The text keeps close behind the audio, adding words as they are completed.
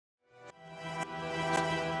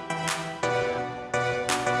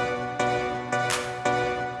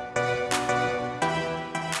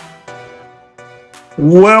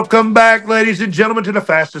Welcome back, ladies and gentlemen, to the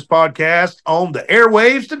fastest podcast on the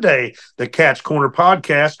airwaves today, the Cat's Corner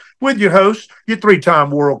podcast, with your host, your three-time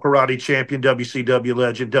world karate champion, WCW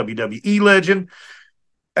legend, WWE legend,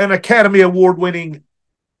 an Academy Award-winning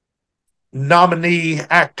nominee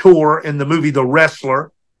actor in the movie The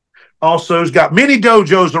Wrestler. Also, has got many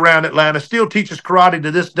dojos around Atlanta, still teaches karate to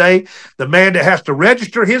this day. The man that has to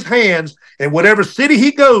register his hands in whatever city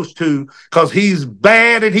he goes to because he's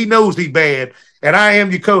bad and he knows he's bad. And I am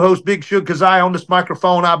your co-host, Big Shug Keziah. On this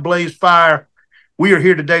microphone, I blaze fire. We are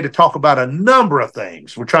here today to talk about a number of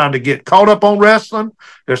things. We're trying to get caught up on wrestling.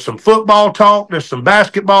 There's some football talk. There's some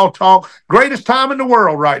basketball talk. Greatest time in the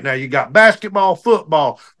world right now. You got basketball,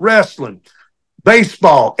 football, wrestling,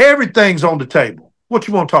 baseball. Everything's on the table. What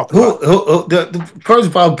you want to talk about? First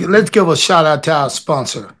of all, let's give a shout out to our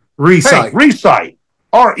sponsor, Recite. Hey, Recite.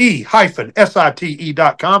 RE-SITE.com.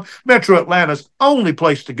 Metro Atlanta's only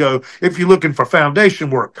place to go if you're looking for foundation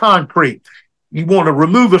work, concrete. You want to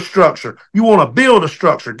remove a structure. You want to build a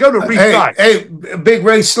structure. Go to Recite. Hey, Big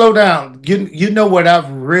Ray, slow down. You know what I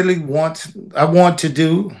want to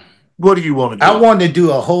do? What do you want to do? I want to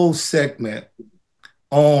do a whole segment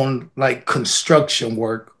on like construction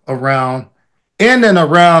work around in and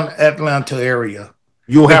around Atlanta area.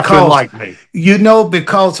 You'll have to like me. You know,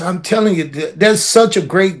 because I'm telling you, there's such a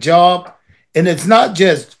great job. And it's not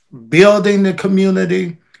just building the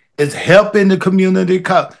community, it's helping the community.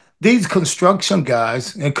 These construction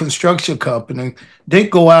guys and construction companies, they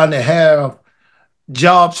go out and have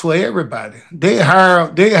jobs for everybody. They're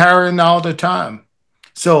hiring all the time.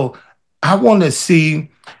 So I want to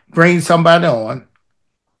bring somebody on,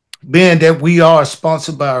 being that we are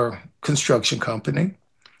sponsored by a construction company.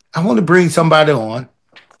 I want to bring somebody on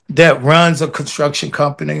that runs a construction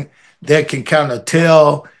company that can kind of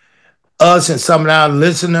tell us and some of our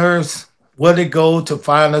listeners where to go to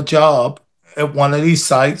find a job at one of these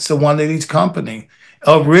sites or one of these companies.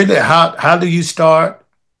 Really, how do you start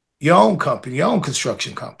your own company, your own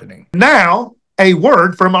construction company? Now, a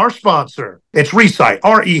word from our sponsor. It's Recite,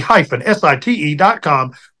 RE-SITE.com,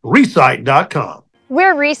 Recite.com.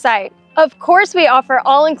 We're Recite. Of course we offer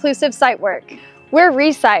all-inclusive site work. We're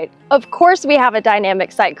Recite. Of course we have a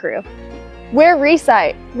dynamic site crew. We're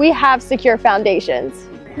Recite. We have secure foundations.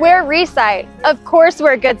 We're Recite. Of course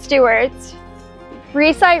we're good stewards.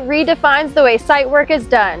 Recite redefines the way site work is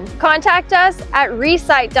done. Contact us at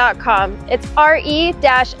recite.com. It's RE-SITE.com.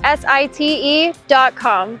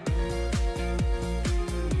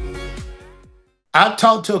 I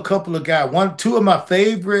talked to a couple of guys. Two of my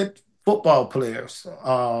favorite football players,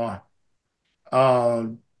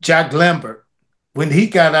 Jack Lambert. When he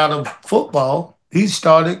got out of football, he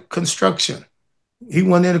started construction. He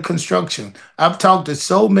went into construction. I've talked to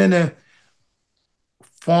so many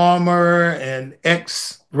former and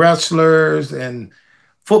ex-wrestlers and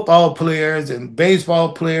football players and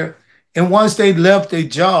baseball players. And once they left their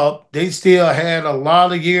job, they still had a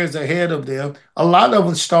lot of years ahead of them. A lot of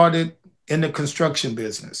them started in the construction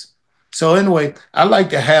business. So anyway, I like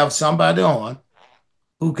to have somebody on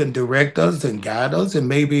who can direct us and guide us, and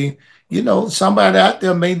maybe, you know, somebody out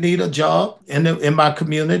there may need a job in my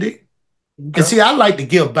community. Okay. And see, I like to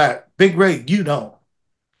give back. Big Ray, you don't.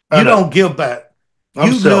 You don't give back.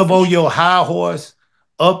 You live on your high horse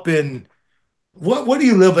up in, what do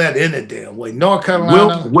you live at in the damn way? North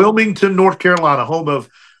Carolina? Wilmington, North Carolina, home of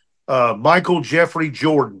Michael Jeffrey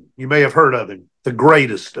Jordan. You may have heard of him. The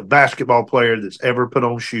greatest basketball player that's ever put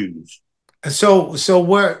on shoes. So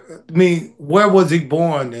where was he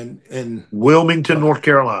born in Wilmington, North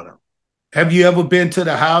Carolina? Have you ever been to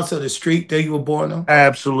the house or the street that you were born on?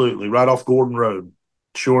 Absolutely, right off Gordon Road.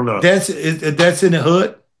 Sure enough. That's in the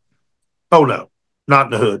hood? Oh no, not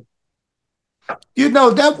in the hood. You know,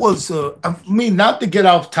 that was not to get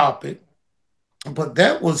off topic, but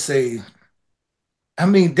that was that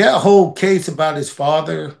whole case about his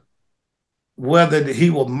father, whether he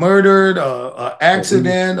was murdered or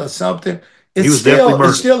accident or something, it's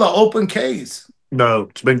still an open case. No,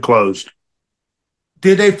 it's been closed.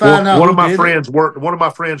 Did they find out? One of my friends worked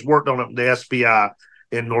on it in the SBI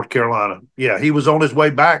in North Carolina. Yeah, he was on his way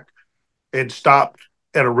back and stopped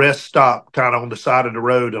at a rest stop kind of on the side of the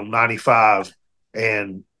road on 95,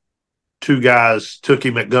 and two guys took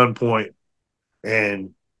him at gunpoint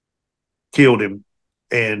and killed him.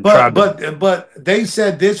 But they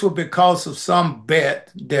said this was because of some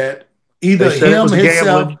bet that either him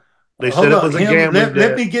himself. They said it was a gambling.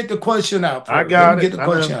 Let me get the question out. I got it. Get the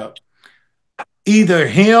question out. Either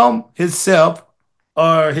him himself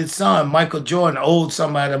or his son Michael Jordan owed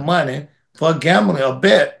somebody money for gambling, a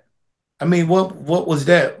bet. I mean, what was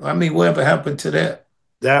that? I mean, whatever happened to that?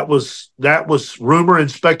 That was rumor and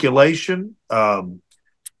speculation.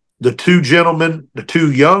 the two gentlemen, the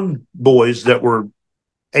two young boys that were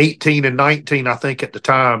 18 and 19, I think at the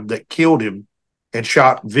time, that killed him and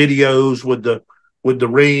shot videos with the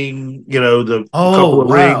ring, the couple of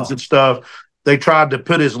rings and stuff. They tried to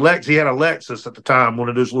put his Lex. He had a Lexus at the time, one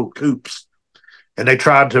of those little coupes, and they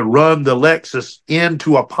tried to run the Lexus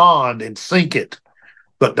into a pond and sink it,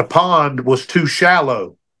 but the pond was too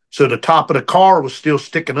shallow, so the top of the car was still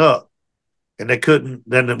sticking up, and they couldn't.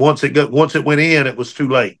 Then once it went in, it was too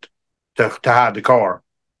late to hide the car.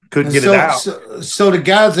 Couldn't get it out. So the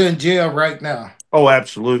guys are in jail right now. Oh,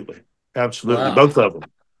 absolutely. Wow. Both of them.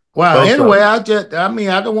 Wow. Anyway, I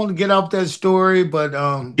don't want to get off that story, but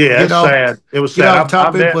yeah, it's sad. It was sad.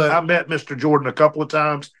 I met Mr. Jordan a couple of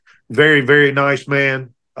times. Very, very nice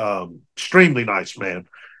man. Extremely nice man.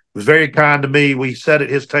 Was very kind to me. We sat at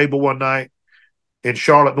his table one night in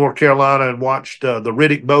Charlotte, North Carolina, and watched the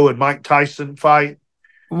Riddick Bowe and Mike Tyson fight.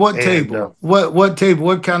 What table? What table?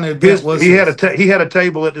 What kind of event was he this? He had a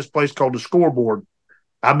table at this place called the Scoreboard.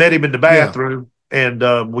 I met him in the bathroom, and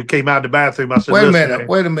we came out of the bathroom. I said,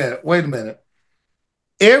 Wait a minute.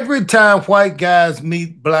 Every time white guys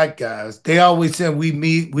meet black guys, they always say we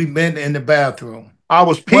met in the bathroom. I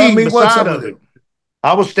was peeing beside him.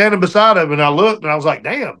 I was standing beside him, and I looked, and I was like,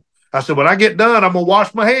 damn. I said, when I get done, I'm going to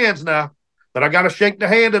wash my hands now. But I got to shake the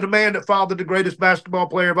hand of the man that fathered the greatest basketball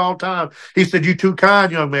player of all time. He said, "You too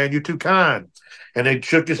kind, young man. You too kind." And they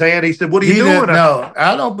shook his hand. He said, "What are you doing?" No,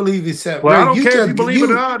 I don't believe he said. Well, I don't care if you believe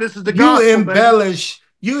it or not. This is the gospel.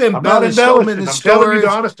 You embellish so many stories. Telling you the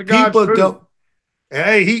honest to God truth.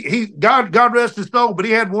 Hey, God rest his soul, but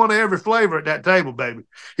he had one of every flavor at that table, baby.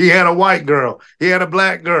 He had a white girl. He had a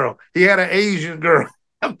black girl. He had an Asian girl.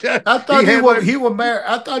 I thought he was married.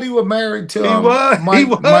 I thought he was married to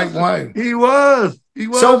Mike White. He was.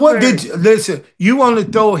 So what did you listen? You want to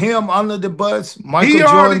throw him under the bus? Michael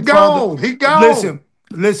Jordan gone. He gone.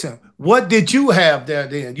 Listen. What did you have there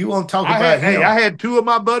then? You want to talk about him? Hey, I had two of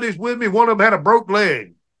my buddies with me. One of them had a broke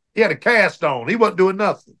leg. He had a cast on. He wasn't doing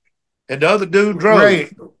nothing. And the other dude drove.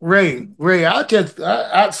 Ray.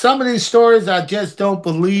 Some of these stories I just don't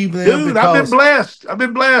believe in. Dude, I've been blessed. I've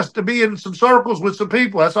been blessed to be in some circles with some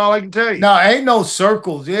people. That's all I can tell you. No, ain't no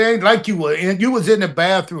circles. It ain't like you were in. You was in the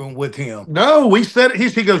bathroom with him. No, we said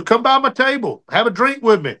he goes, "Come by my table, have a drink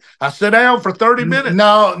with me." I sat down for 30 minutes.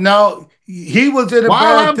 No. He was in the bathroom.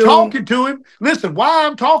 While I'm talking to him, listen, while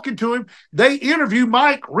I'm talking to him, they interview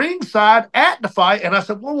Mike ringside at the fight, and I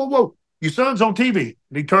said, "Whoa. Your son's on TV."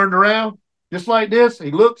 And he turned around just like this.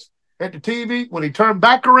 He looks at the TV. When he turned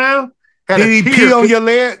back around, did he pee on your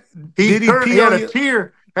leg? He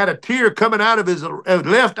had a tear coming out of his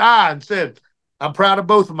left eye and said, "I'm proud of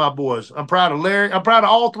both of my boys. I'm proud of Larry. I'm proud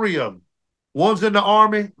of all three of them. One's in the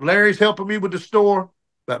Army. Larry's helping me with the store.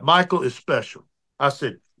 But Michael is special." I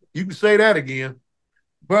said, "You can say that again."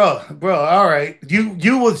 Bro, all right.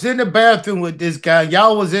 You was in the bathroom with this guy.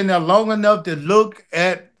 Y'all was in there long enough to look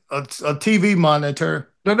at a TV monitor.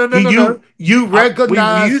 No. You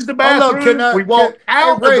recognize. We used the bathroom. We walked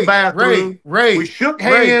out of the bathroom. Ray, we shook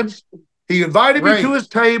hands. He invited me to his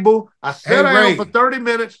table. I sat down for 30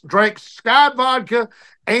 minutes, drank Sky vodka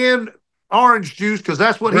and orange juice because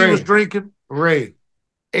that's what he was drinking.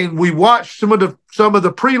 And we watched some of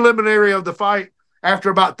the preliminary of the fight. After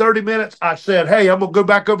about 30 minutes, I said, "Hey, I'm gonna go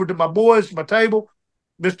back over to my boys, my table.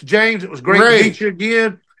 Mr. James, it was great to meet you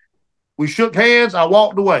again." We shook hands. I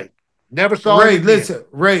walked away. Never saw him again. Listen,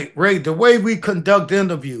 Ray, the way we conduct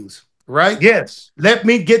interviews, right? Yes. Let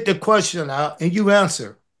me get the question out and you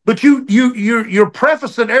answer. But you're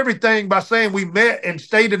prefacing everything by saying we met and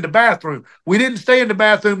stayed in the bathroom. We didn't stay in the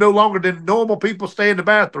bathroom no longer than normal people stay in the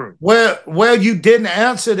bathroom. Well, you didn't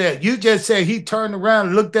answer that. You just said he turned around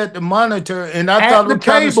and looked at the monitor, and I thought at the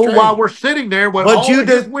table while we're sitting there with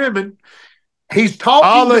his women. He's talking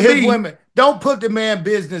all of his women. Don't put the man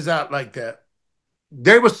business out like that.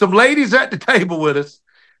 There was some ladies at the table with us.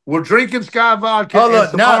 We're drinking Sky vodka and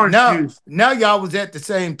some orange juice. Now y'all was at the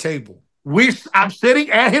same table. I'm sitting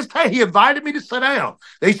at his table. He invited me to sit down.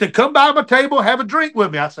 They said, "Come by my table, have a drink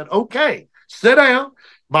with me." I said, "Okay, sit down."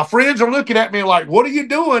 My friends are looking at me like, "What are you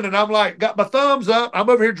doing?" And I'm like, got my thumbs up. I'm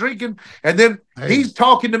over here drinking. And then he's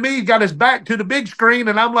talking to me. He's got his back to the big screen.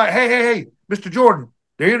 And I'm like, hey, Mr. Jordan,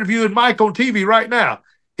 they're interviewing Mike on TV right now.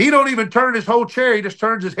 He don't even turn his whole chair. He just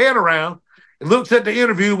turns his head around and looks at the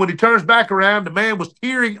interview. When he turns back around, the man was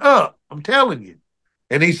tearing up. I'm telling you.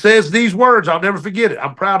 And he says these words. I'll never forget it.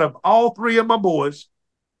 "I'm proud of all three of my boys,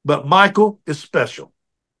 but Michael is special."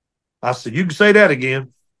 I said, "You can say that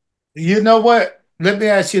again." You know what? Let me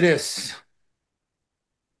ask you this.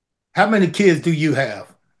 How many kids do you have?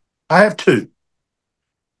 I have two.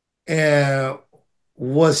 And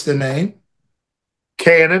what's the name?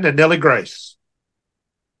 Cannon and Nellie Grace.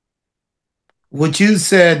 What you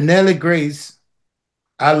said, Nellie Grace,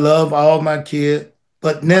 I love all my kids,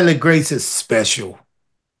 but Nellie Grace is special.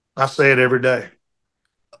 I say it every day.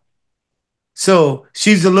 So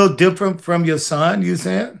she's a little different from your son, you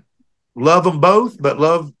said? Love them both, but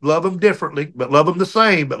love them differently, but love them the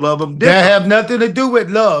same, but love them That different. have nothing to do with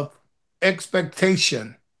love,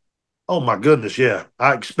 expectation. Oh my goodness, yeah.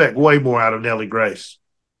 I expect way more out of Nellie Grace.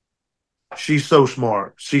 She's so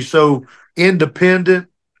smart. She's so independent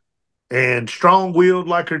and strong-willed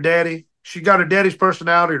like her daddy. She got her daddy's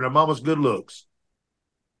personality and her mama's good looks.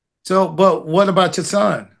 So, but what about your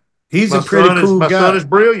son? He's a pretty cool guy. My son is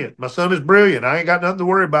brilliant. My son is brilliant. I ain't got nothing to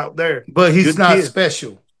worry about there. But he's good not kid.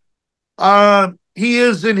 special. He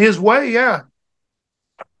is in his way, yeah.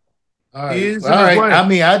 All right. I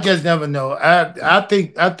mean, I just never know. I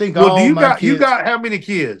think Well, all my kids. You got how many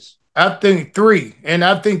kids? I think 3, and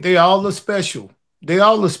I think they all are special. They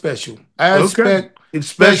all are special. I expect it's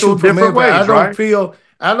special from different ways,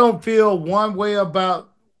 I don't feel one way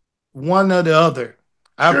about one or the other.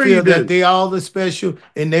 I Sure feel that they all are special,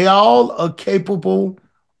 and they all are capable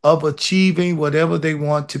of achieving whatever they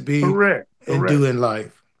want to be and do in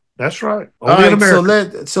life. That's right. Only in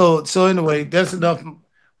America. So anyway, that's enough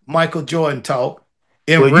Michael Jordan talk.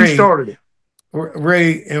 And Ray, you started it.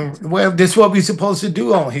 Ray, and well, this is what we're supposed to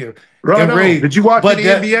do on here. Right. Ray, did you watch the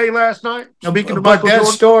NBA last night? Speaking of Michael Jordan?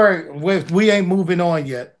 Story, we ain't moving on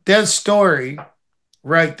yet. That story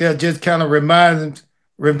right there just kind of remind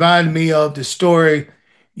me of the story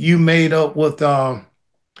you made up with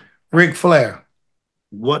Ric Flair.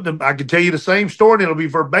 I can tell you the same story, and it'll be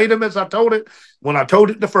verbatim as I told it when I told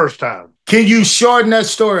it the first time. Can you shorten that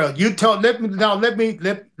story up?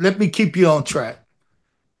 Let me keep you on track.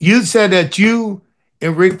 You said that you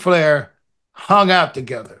and Ric Flair hung out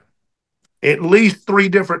together. At least 3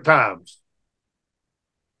 different times.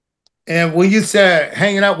 And when you said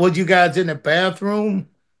hanging out, was you guys in the bathroom?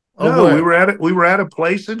 No, we were at a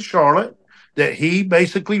place in Charlotte that he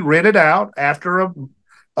basically rented out after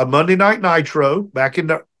a Monday Night Nitro back in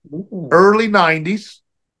the early 90s.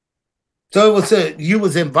 So you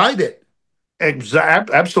was invited.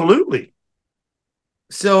 Absolutely.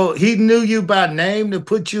 So he knew you by name to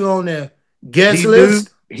put you on the guest list?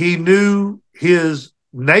 He knew his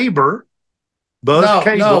neighbor, Buzz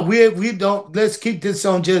Cable. No, we don't. Let's keep this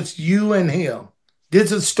on just you and him.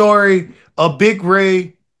 This is a story of Big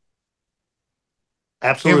Ray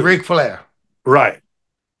and Ric Flair. Right.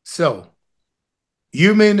 So,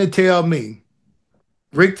 you mean to tell me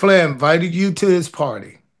Ric Flair invited you to his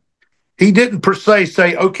party? He didn't per se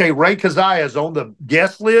say, okay, Ray Keziah is on the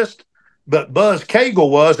guest list, but Buzz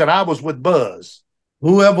Cagle was, and I was with Buzz.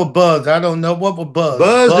 Whoever Buzz, I don't know what was Buzz.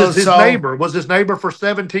 Buzz is his neighbor, was his neighbor for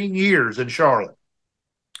 17 years in Charlotte.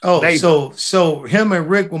 Oh, so him and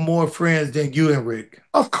Rick were more friends than you and Rick.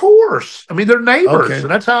 Of course. I mean, they're neighbors,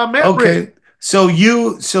 and that's how I met Rick. So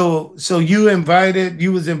you was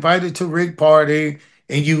invited to Rick party,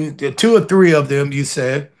 and you 2 or 3 of them, you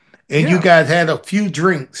said, and you guys had a few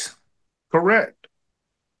drinks. Correct.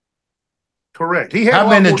 He had how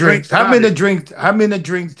many drinks? How many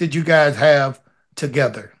drinks did you guys have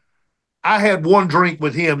together? I had 1 drink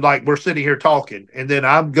with him, like we're sitting here talking, and then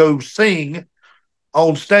I'd go sing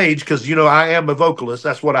on stage because I am a vocalist.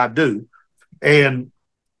 That's what I do. And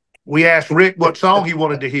we asked Rick what song he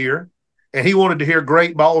wanted to hear, and he wanted to hear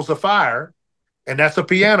 "Great Balls of Fire," and that's a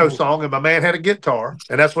piano song. And my man had a guitar,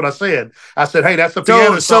 and that's what I said. I said, "Hey, that's a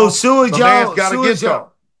piano song." So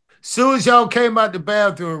soon as y'all came out the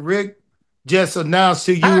bathroom, Rick just announced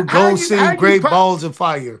to you, "Go sing Great Balls of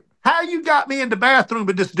Fire." How you got me in the bathroom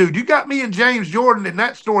with this dude? You got me and James Jordan in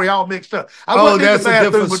that story all mixed up. That's a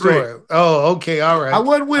different story. Rick. Oh, okay, all right. I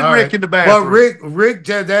wasn't with Rick in the bathroom. But Rick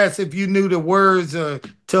just asked if you knew the words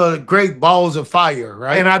to Great Balls of Fire,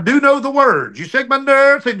 right? And I do know the words. You shake my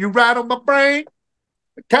nerves and you ride on my brain.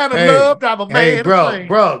 Kind of loved. I'm a man. Hey,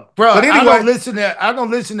 bro. But anyway, I don't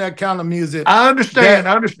listen to that kind of music. I understand.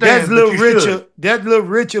 That's a little richer. That's a little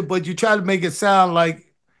richer, but you try to make it sound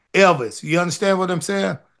like Elvis. You understand what I'm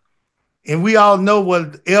saying? And we all know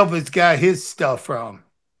what Elvis got his stuff from.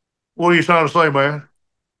 What are you trying to say, man?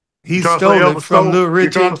 He stole it from Little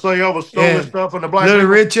Richard. You're trying to say Elvis stole his stuff from the black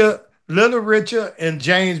Little Richard and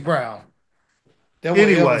James Brown. That's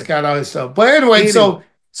where Elvis got all his stuff. But anyway, so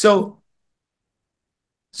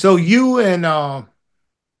you and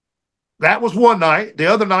that was one night. The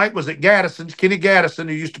other night was at Gaddison's. Kenny Gaddison,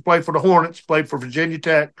 who used to play for the Hornets, played for Virginia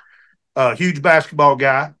Tech, huge basketball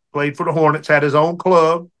guy, played for the Hornets, had his own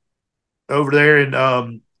club over there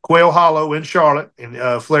in Quail Hollow in Charlotte,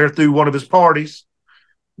 and Flair threw one of his parties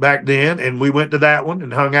back then, and we went to that one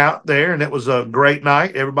and hung out there, and it was a great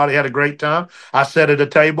night. Everybody had a great time. I sat at a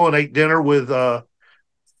table and ate dinner with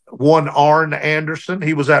one Arn Anderson.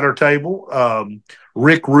 He was at our table.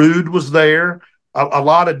 Rick Rude was there. A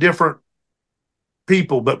lot of different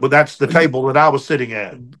people, but that's the table that I was sitting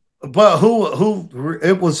at. But who?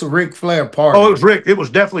 It was a Ric Flair party. Oh, it was Rick. It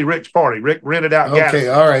was definitely Rick's party. Rick rented out gas. Okay,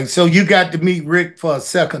 all right. So you got to meet Rick for a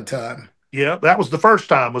second time. Yeah, that was the first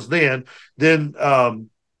time. Was then. Then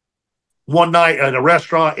one night at a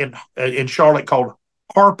restaurant in Charlotte called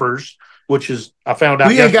Harper's, which is I found out.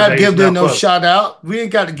 We ain't got to give them no shout out. We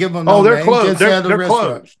ain't got to give them. No they're name. closed. Just They're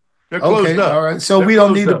closed. They're closed okay, up. all right. So they're we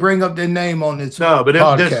don't need up. to bring up their name on this no, but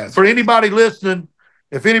podcast. For anybody listening,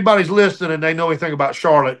 if anybody's listening and they know anything about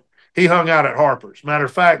Charlotte, he hung out at Harper's. Matter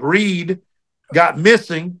of fact, Reed got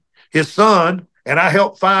missing, his son, and I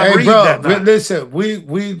helped find Reed that night. Listen, we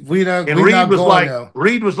not. And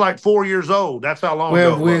Reed was like 4 years old. That's how long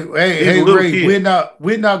ago. Hey, Reed,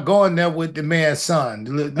 we're not going there with the man's son.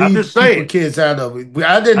 I'm just saying, kids out of it.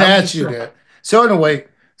 I didn't ask you that. So anyway,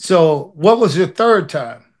 so what was your third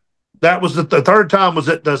time? That was the third time was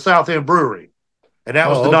at the South End Brewery. And that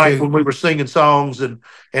was the night when we were singing songs and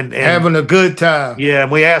having a good time. Yeah,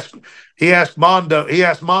 and he asked Mongo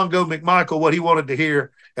McMichael what he wanted to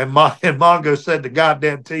hear, and Mongo said the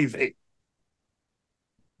goddamn TV.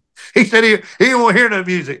 He said he didn't want to hear no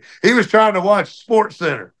music. He was trying to watch Sports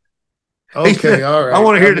Center. Okay, said, all right. I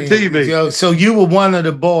want to hear the TV. So you were one of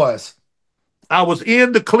the boys. I was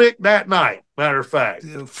in the clique that night, matter of fact.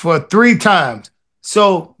 For 3 times.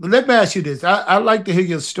 So let me ask you this. I like to hear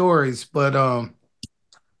your stories, but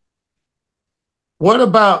what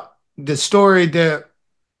about the story that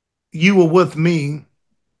you were with me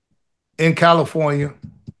in California?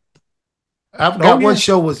 I forgot what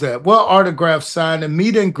show was that? What autograph sign and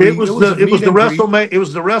meet and greet? It was the WrestleMania. It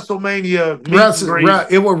was the WrestleMania meet and greet.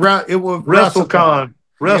 It was WrestleCon.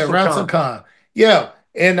 WrestleCon. Yeah,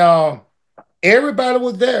 and everybody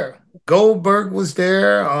was there. Goldberg was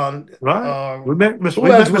there. Right. We met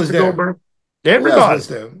Mr. Goldberg. Everybody was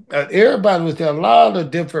there. Everybody was there. A lot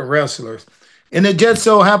of different wrestlers. And it just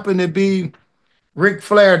so happened to be Ric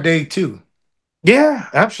Flair Day too. Yeah,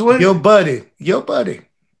 absolutely. Your buddy.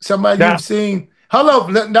 Somebody you've seen. Hello.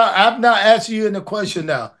 No, I'm not asking you the question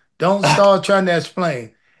now. Don't start trying to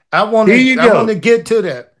explain. I want to get to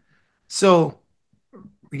that. So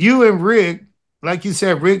you and Rick, like you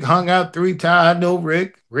said, Rick hung out 3 times. I know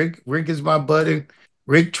Rick. Rick is my buddy.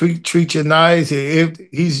 Rick treat you nice.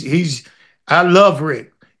 He's I love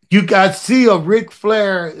Rick. You got to see a Ric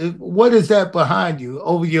Flair. What is that behind you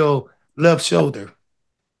over your left shoulder?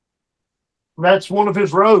 That's one of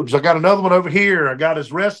his robes. I got another one over here. I got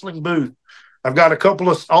his wrestling booth. I've got a couple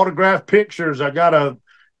of autographed pictures. I got a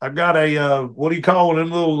what do you call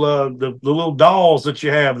them little the little dolls that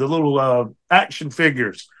you have, the little action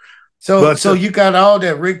figures. So you got all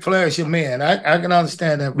that. Ric Flair's your man. I can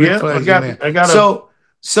understand that. Ric Flair's your man.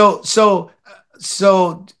 So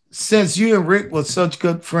since you and Rick were such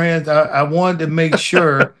good friends, I wanted to make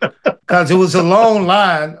sure because it was a long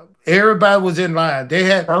line. Everybody was in line. They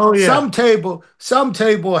had some table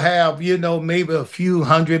have, maybe a few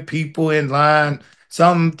hundred people in line.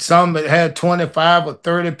 Some had 25 or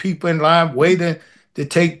 30 people in line waiting to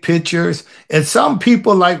take pictures. And some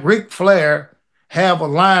people like Ric Flair have a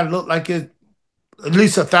line look like it's at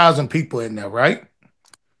least 1,000 people in there, right?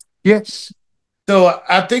 Yes. So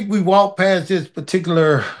I think we walked past this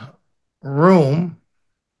particular room.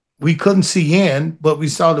 We couldn't see in, but we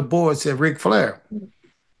saw the board said Ric Flair.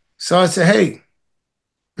 So I said, hey,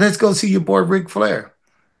 let's go see your boy Ric Flair.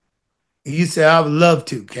 You said, I would love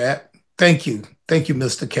to, Cat. Thank you. Thank you,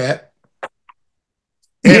 Mr. Cat.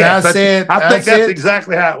 And I think that's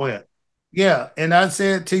exactly how it went. Yeah. And I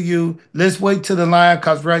said to you, let's wait till the line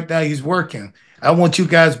because right now he's working. I want you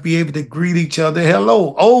guys to be able to greet each other.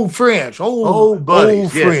 Hello, old friends, old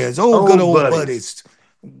buddies, friends, good old buddies.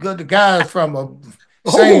 Good guys from a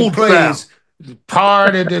same place,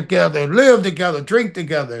 party together, live together, drink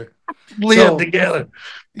together. Together.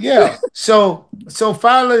 Yeah. So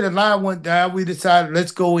finally the line went down. We decided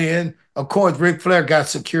let's go in. Of course, Ric Flair got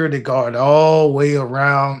security guard all the way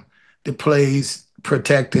around the place,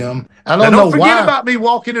 protect him. I don't know why. Don't forget about me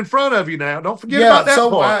walking in front of you now. Don't forget about that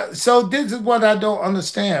part. So this is what I don't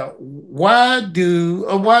understand. Why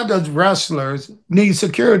does wrestlers need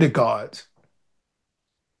security guards?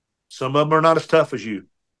 Some of them are not as tough as you.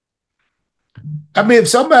 I mean, if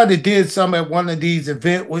somebody did something at one of these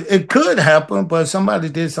events, it could happen, but if somebody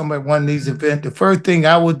did something at one of these events, the first thing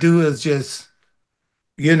I would do is just,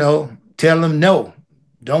 tell them no.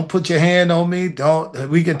 Don't put your hand on me.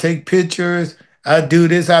 We can take pictures. I do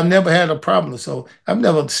this. I've never had a problem. So I've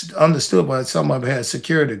never understood why some of them had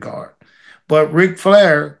security guard. But Ric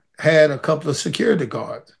Flair had a couple of security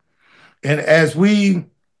guards. And as we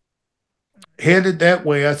headed that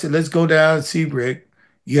way, I said, let's go down and see Rick.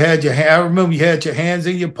 You had your hand, I remember you had your hands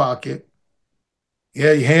in your pocket. You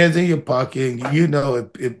had your hands in your pocket. And you know,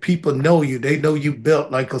 if people know you, they know you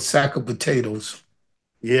built like a sack of potatoes.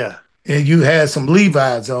 Yeah. And you had some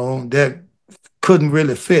Levi's on that couldn't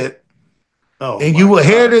really fit. Oh, and you were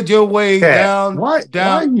headed your way down. Why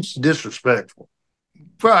are you disrespectful?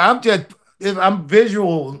 Bro, I'm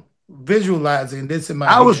visualizing this in my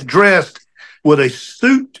head. I was dressed with a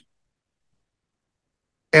suit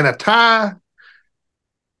and a tie.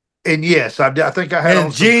 And yes, I think I had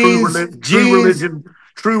on jeans, some true religion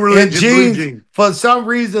blue jeans. For some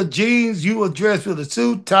reason, jeans, you were dressed with a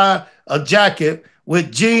suit, tie, a jacket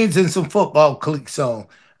with jeans and some football cleats on.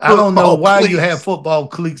 I don't know why you had football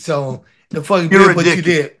cleats on. The fucking did what you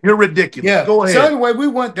did. You're ridiculous. Yeah. Go ahead. So anyway, we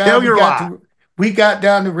went down. We got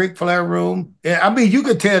down to Ric Flair room. And I mean, you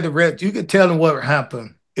could tell the rest. You could tell them what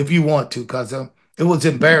happened if you want to, because it was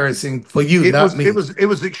embarrassing for you, not me. It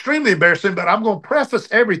was extremely embarrassing, but I'm going to preface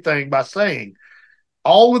everything by saying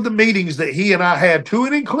all of the meetings that he and I had, to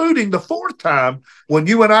and including the fourth time when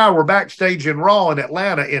you and I were backstage in Raw in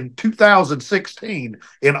Atlanta in 2016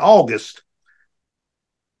 in August,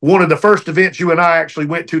 one of the first events you and I actually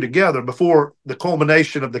went to together before the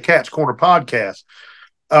culmination of the Cat's Corner podcast,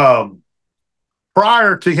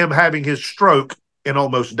 prior to him having his stroke and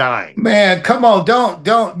almost dying. Man, come on,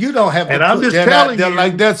 you don't have to and I'm just telling you,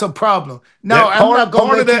 like that's a problem. No, I'm not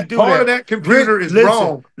going to let you do that. Part of that computer is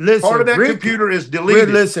wrong. Part of that computer is deleted.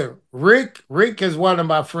 Listen, Rick is one of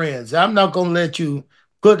my friends. I'm not going to let you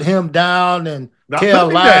put him down and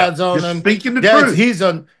tell lies on him. Speaking the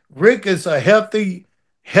truth. Rick is a healthy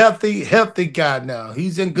guy now.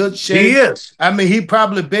 He's in good shape. He is. I mean, he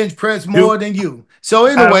probably bench press more than you. So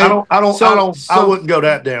anyway, I wouldn't go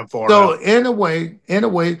that damn far. So anyway,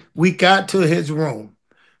 we got to his room.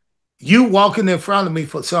 You walking in front of me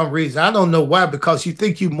for some reason. I don't know why, because you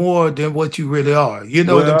think you more than what you really are. You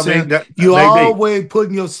know what I'm saying? You always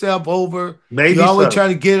putting yourself over. You always trying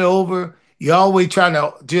to get over. You always trying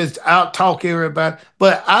to just out talk everybody.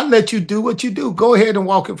 But I let you do what you do. Go ahead and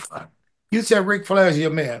walk in front. You said Ric Flair's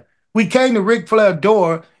your man. We came to Ric Flair's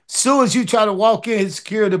door. Soon as you try to walk in, his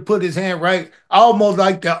security put his hand right, almost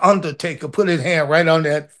like the Undertaker, put his hand right on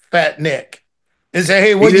that fat neck and say,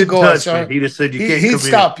 "Hey, where you going, sir?" He just said, "You can't." He'd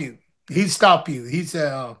stop you. He'd stop you. He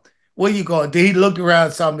said, "Where you going?" Then he looked around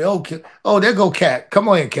and saw me. Oh, there go Cat. Come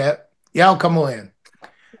on in, Cat. Y'all come on in.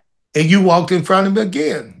 And you walked in front of him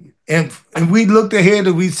again. And we looked ahead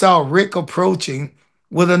and we saw Rick approaching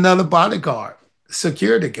with another bodyguard,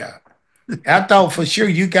 security guy. I thought for sure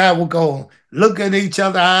you guys would go look at each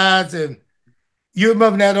other's eyes. And you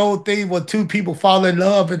remember that old thing where two people fall in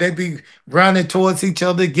love and they be running towards each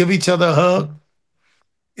other, give each other a hug?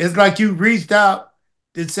 It's like you reached out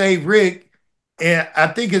to say Rick, and I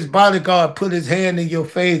think his bodyguard put his hand in your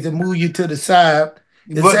face and moved you to the side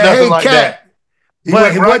and said, "Hey, like Cat."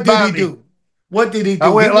 But what did he do? What did he do? I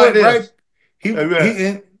went like this.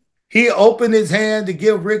 He opened his hand to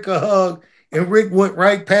give Rick a hug. And Rick went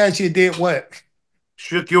right past you, did what?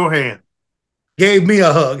 Shook your hand. Gave me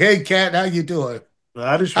a hug. "Hey, Cat, how you doing?"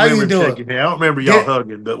 I just remember shaking hands. I don't remember y'all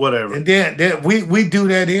hugging, but whatever. And then we do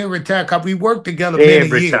that every time, because we worked together many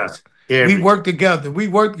years. We worked together.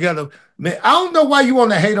 Man, I don't know why you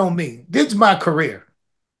want to hate on me. This is my career.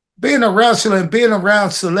 Being a wrestler and being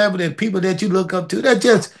around celebrity and people that you look up to, that's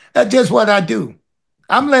just what I do.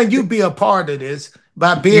 I'm letting you be a part of this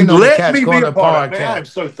by being on the Cat's Corner podcast. I'm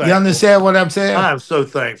so thankful. You understand what I'm saying? I'm so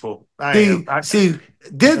thankful. See,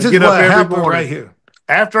 this is what happened right here.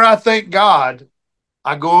 After I thank God,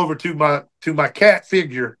 I go over to my cat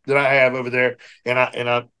figure that I have over there, and I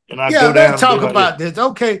go down. Let's talk about this.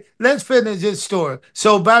 Okay, let's finish this story.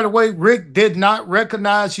 So, by the way, Rick did not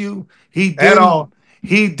recognize you. He didn't. At all.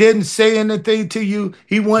 He didn't say anything to you.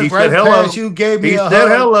 He went right past you, gave me a hug. He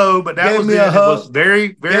said hello, but that was it. It was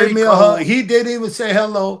very, very gave me a hug. He didn't even say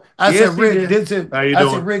hello. I said, "Rick,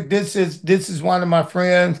 this is one of my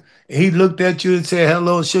friends." And he looked at you and said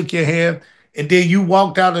hello, shook your hand, and then you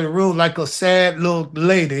walked out of the room like a sad little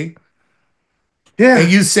lady. Yeah.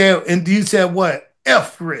 And you said what?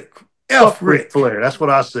 F Rick. F Rick Flair. That's what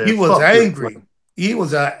I said. He was angry. He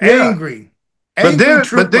was angry. But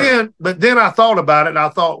then I thought about it, and I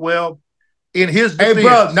thought, well, in his defense, hey,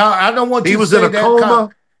 bro, now I don't want you to say that.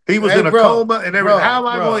 He was in a coma and everything. How am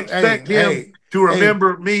I going to expect him to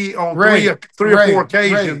remember me on three or four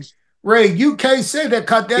occasions? Ray, you can't say that,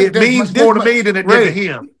 because it means more to me than it did to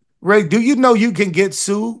him. Ray, do you know you can get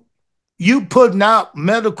sued? you putting out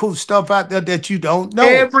medical stuff out there that you don't know.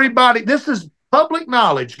 Everybody, this is public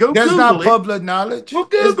knowledge. Go That's Google not it. public knowledge. Well,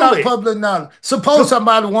 It's Google not it. public knowledge. Suppose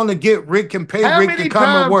somebody want to get Rick and pay How Rick many to come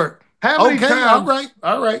and times- work. How many Okay, times?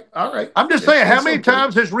 all right. I'm just saying, how many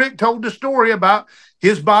times has Rick told the story about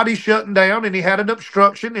his body shutting down and he had an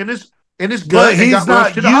obstruction in his gut? But and he's got rushed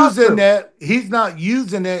not to the hospital? using that. He's not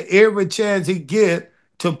using that every chance he get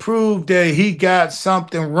to prove that he got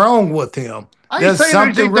something wrong with him. I ain't There's saying there's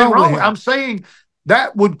something anything wrong with him. I'm saying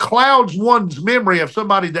that would cloud one's memory of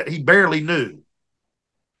somebody that he barely knew.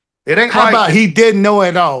 It ain't How like about he didn't know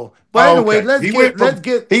at all? But Oh, anyway,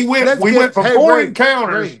 okay. we went from four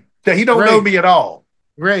encounters to he don't know me at all.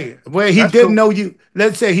 Right. Well, he That's didn't cool. know you.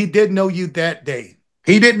 Let's say he didn't know you that day.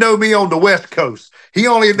 He didn't know me on the West Coast. He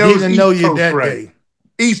only knows He didn't East know you Coast that Ray. day.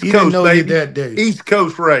 East He Coast, didn't know baby. you that day. East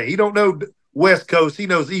Coast Ray. He don't know West Coast. He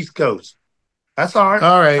knows East Coast. That's all right.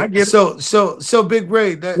 All right. I get So Big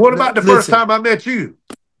Ray. what about the first time I met you?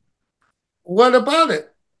 What about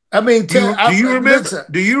it? I mean, Do you remember? Listen,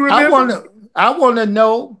 Do you remember? I want to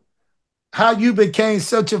know how you became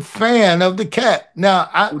such a fan of the cat. Now,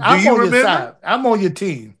 I'm on your side. I'm on your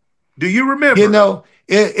team. Do you remember? You know,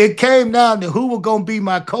 it came down to who was going to be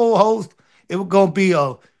my co-host. It was going to be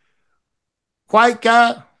a white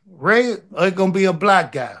guy, Ray, or it going to be a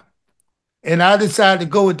black guy. And I decided to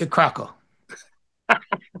go with the cracker.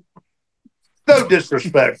 So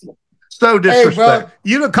disrespectful. So disrespectful. Hey, bro,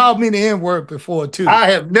 you done called me the N-word before, too.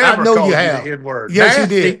 I have never called you have. the N-word. Yes,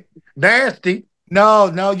 Nasty, you did. Nasty.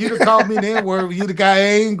 No, you done called me the N-word. You done got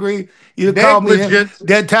angry. You done called me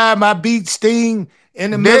that time I beat Sting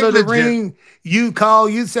in the middle of the ring. You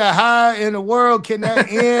said, how in the world can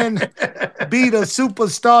that N beat a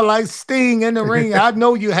superstar like Sting in the ring? I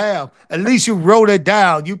know you have. At least you wrote it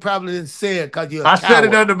down. You probably didn't say it because you're a coward. said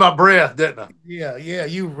it under my breath, didn't I? Yeah,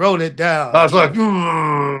 you wrote it down. I was like,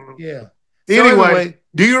 Yeah. Anyway,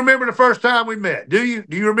 do you remember the first time we met? Do you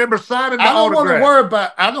remember signing the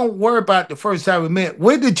autograph? I don't worry about the first time we met.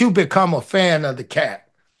 When did you become a fan of the cat?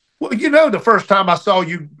 Well, the first time I saw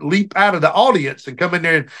you leap out of the audience and come in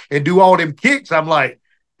there and do all them kicks, I'm like,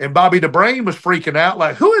 and Bobby the Brain was freaking out,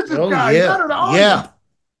 like, who is this guy? He's out of the audience. Yeah.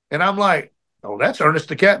 And I'm like, oh, that's Ernest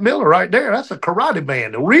the Cat Miller right there. That's a karate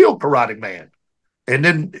man, a real karate man. And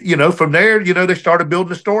then, from there, they started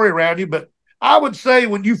building a story around you. But I would say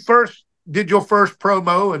when you first did your first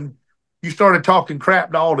promo and you started talking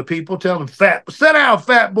crap to all the people, telling them, sit down,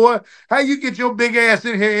 fat boy. How you get your big ass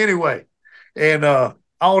in here anyway? And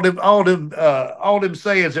all them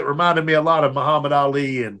sayings that reminded me a lot of Muhammad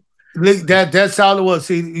Ali and that's all it was.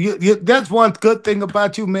 See, that's one good thing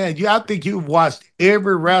about you, man. I think you've watched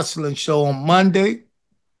every wrestling show on Monday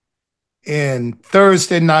and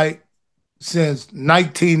Thursday night since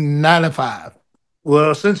 1995.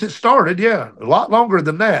 Well, since it started, yeah, a lot longer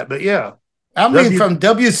than that, but yeah. I mean, from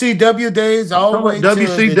WCW days all the way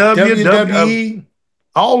WCW, to WWE.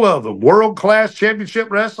 All of them. World Class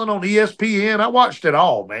Championship Wrestling on ESPN. I watched it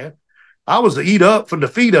all, man. I was the eat up from the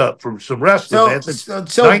feet up from some wrestling, man. Since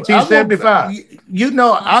 1975.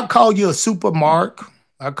 I call you a super mark.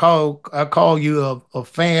 I call you a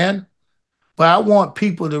fan. But I want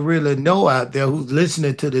people to really know out there who's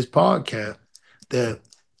listening to this podcast that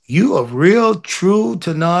you a real true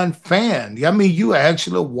to non-fan. I mean, you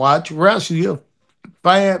actually watch wrestling. You're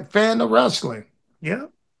a fan of wrestling. Yeah.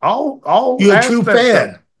 All you're a true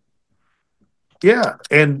fan. Yeah.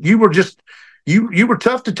 And you were just you were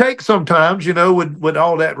tough to take sometimes, with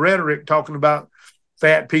all that rhetoric talking about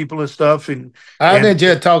fat people and stuff. And I didn't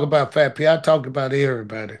just talk about fat people, I talked about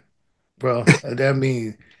everybody, bro. That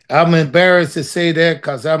means I'm embarrassed to say that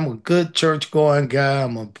because I'm a good church-going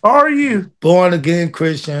guy. Are you? Born-again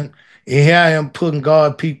Christian. And here I am putting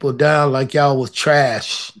God people down like y'all was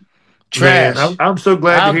trash. Trash. Man, I'm so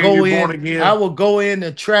glad to hear you're born again. I will go in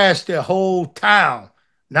and trash the whole town.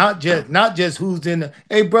 Not just who's in the.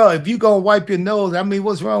 Hey, bro, if you gonna wipe your nose, I mean,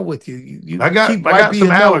 what's wrong with you? I got some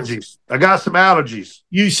allergies. I got some allergies.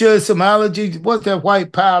 You sure some allergies? What's that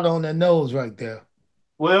white powder on the nose right there?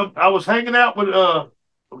 Well, I was hanging out with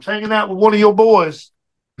one of your boys.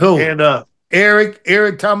 Who? And Eric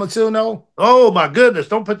Tomasino. Oh my goodness!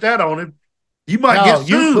 Don't put that on him. You might get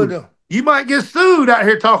sued. You might get sued out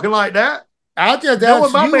here talking like that. I just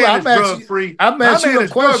asked you. I'm asking you a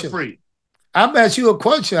question. I'm asking you a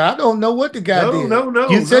question. I don't know what the guy did. No.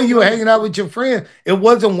 You said you were hanging out with your friend. It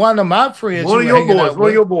wasn't one of my friends. One of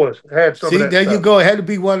your boys had some. See, of that there stuff. You go. It had to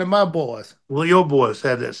be one of my boys. One of your boys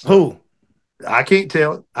had that stuff. Who? I can't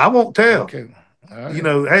tell it. I won't tell. Okay. Right.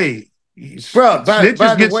 Hey, bro.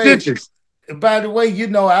 Stitches. By the way,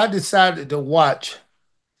 I decided to watch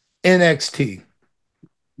NXT.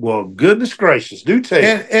 Well, goodness gracious, do tell.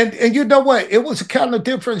 And you know what? It was a kind of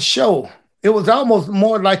different show. It was almost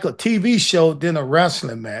more like a TV show than a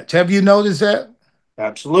wrestling match. Have you noticed that?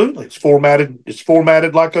 Absolutely. It's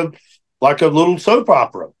formatted like a little soap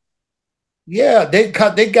opera. Yeah, they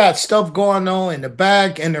got stuff going on in the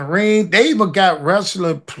back in the ring. They even got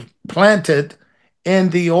wrestler planted in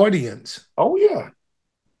the audience. Oh yeah.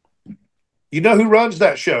 You know who runs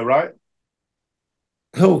that show, right?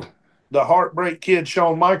 Who? The Heartbreak Kid,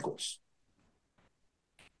 Shawn Michaels.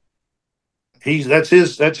 That's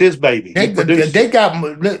his baby. They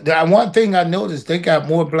got one thing I noticed. They got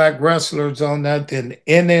more black wrestlers on that than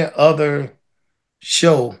any other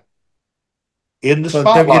show in the for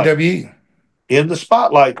spotlight. WWE. In the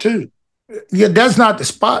spotlight too. Yeah, that's not the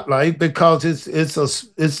spotlight because it's a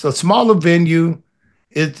smaller venue.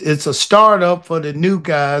 It's a startup for the new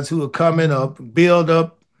guys who are coming up, build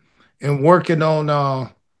up, and working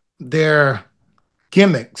on their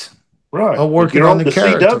gimmicks. Right. Or working you're on the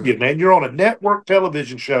character. CW, man. You're on a network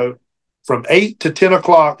television show from 8 to 10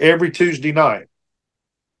 o'clock every Tuesday night.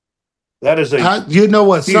 That is you know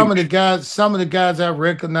what? huge. Some of the guys I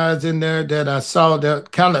recognize in there that I saw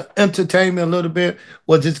that kind of entertained me a little bit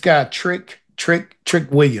was this guy Trick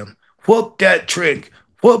William. Whoop that trick.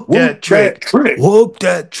 Whoop that trick. Whoop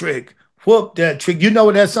that trick. Whoop that trick. You know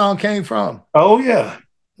where that song came from? Oh yeah.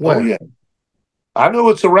 Where? Oh yeah. I know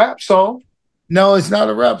it's a rap song. No, it's not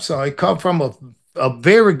a rap song. It comes from a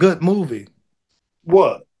very good movie.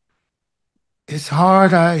 What? It's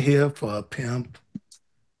hard out here for a pimp.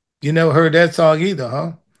 You never heard that song either,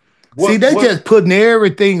 huh? See, they just putting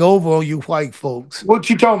everything over on you white folks. What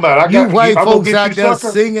you talking about? You white folks out there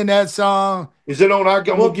singing that song. Is it on? I'm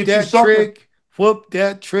gonna get you sucker. Trick, whoop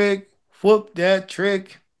that trick, whoop that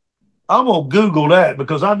trick. I'm gonna Google that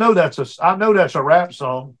because I know that's a rap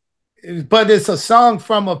song. But it's a song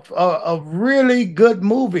from a really good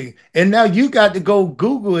movie. And now you got to go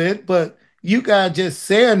Google it, but you guys just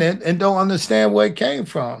saying it and don't understand where it came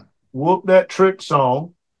from. Whoop That Trick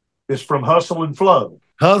song is from Hustle and Flow.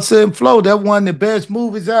 Hustle and Flow, that one of the best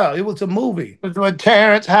movies out. It was a movie. It was with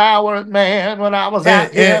Terrence Howard, man, when I was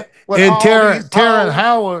out there. And Terrence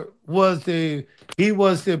Howard was the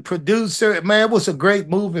producer. Man, it was a great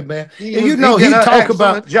movie, man. He talk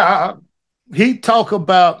about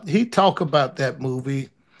that movie,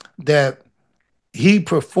 that he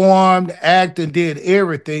performed, acted, did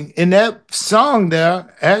everything. And that song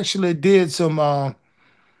there actually did some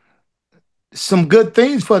good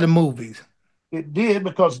things for the movies. It did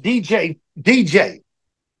because DJ,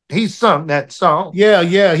 he sung that song.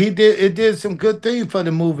 Yeah, he did. It did some good things for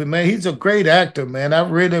the movie, man. He's a great actor, man.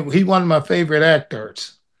 He's one of my favorite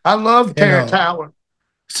actors. I love Terrence Howard.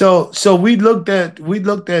 So we looked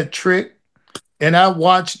at Trick, and I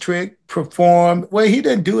watched Trick perform. Well, he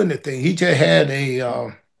didn't do anything. He just had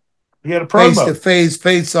a face-to-face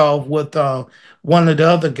face-off with one of the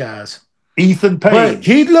other guys, Ethan Page. But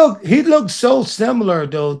he looked so similar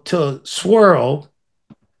though to Swerve.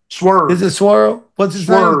 Is it Swerve? What's his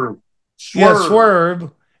name? Yeah, Swerve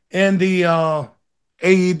in the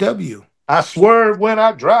AEW. I swerve when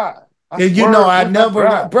I drive. And you know, I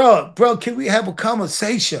never, bro. Can we have a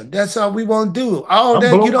conversation? That's all we want to do.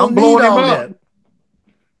 You don't need all that.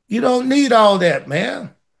 You don't need all that,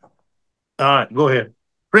 man. All right, go ahead.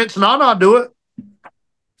 Prince Nana do it.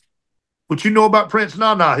 What you know about Prince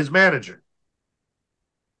Nana, his manager?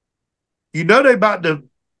 You know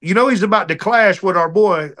he's about to clash with our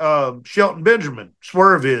boy Shelton Benjamin.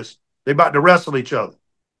 Swerve is. They about to wrestle each other.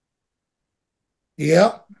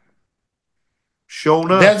 Yeah. Sure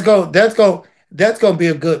enough. That's gonna be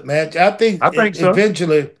a good match. I think so.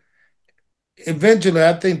 Eventually,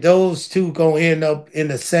 I think those two gonna end up in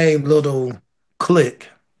the same little clique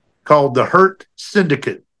called the Hurt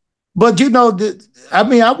Syndicate. But you know,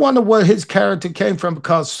 I wonder where his character came from,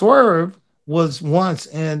 because Swerve was once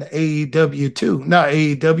in AEW too. Not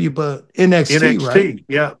AEW, but NXT, right?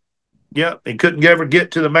 Yeah. He couldn't ever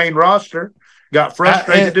get to the main roster. Got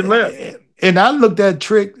frustrated and left. And I looked at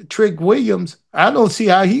Trick Williams. I don't see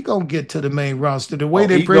how he gonna get to the main roster. The way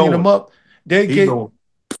they bringing him up,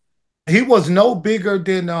 he was no bigger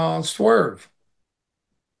than Swerve.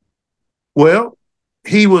 Well,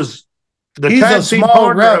 he's a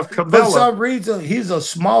small wrestler. For some reason, he's a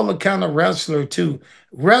smaller kind of wrestler too.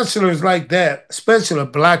 Wrestlers like that, especially a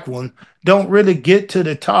black one, don't really get to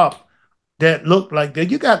the top that look like that.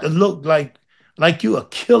 You got to look like you a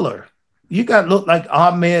killer. You got to look like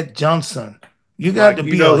Ahmed Johnson. You got to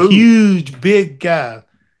be a huge, big guy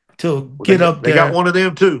to get up there. They got one of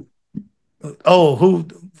them too. Oh, who?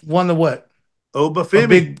 One of what?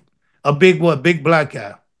 Obafemi. A big what? Big black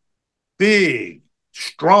guy. Big,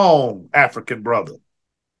 strong African brother.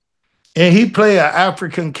 And he play an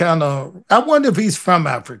African kind of. I wonder if he's from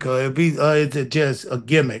Africa. If he is it just a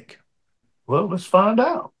gimmick? Well, let's find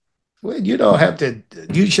out. Well, you don't have to.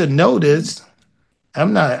 You should know this.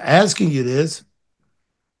 I'm not asking you this,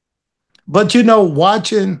 but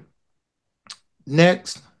watching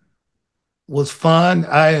Next was fun.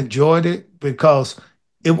 I enjoyed it because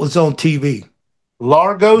it was on TV.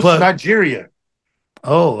 Lagos, But Nigeria.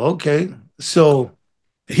 okay, so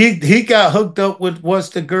he got hooked up with what's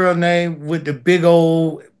the girl name with the big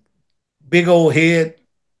old head,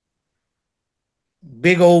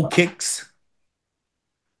 big old kicks,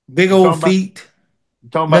 big You old talking about feet. you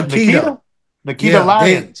talking about Nikita. Nikita? Nikita Yeah, they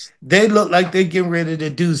Lyons. they look like they're getting ready to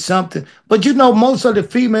do something. But most of the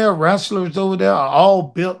female wrestlers over there are all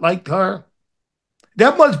built like her.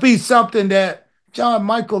 That must be something that John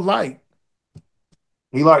Michael liked.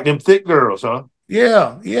 He like them thick girls, huh?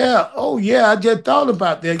 Yeah, yeah. Oh, yeah. I just thought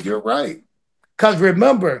about that. You're right. Because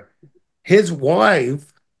remember, his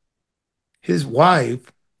wife, his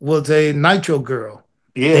wife was a Nitro girl,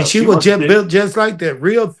 and Yeah, she she was was just thick. built just like that,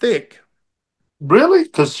 real thick. Really?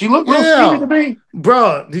 Because she looked real skinny to Yeah, me.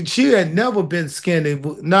 bro. She had never been skinny.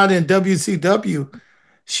 Not in WCW.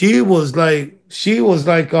 She was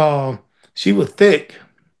thick.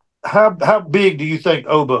 How big do you think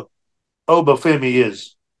Oba Femi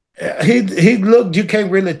is? He looked. You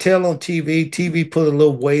can't really tell on TV. TV put a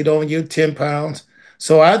little weight on you, 10 pounds.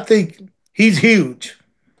 So I think he's huge.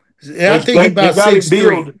 I think he's They about got him 6'3".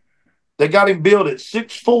 billed. They got him billed at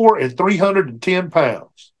 6'4" and 310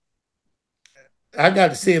 pounds. I got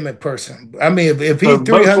to see him in person. I mean, if So he's most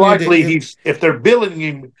 300, likely if they're billing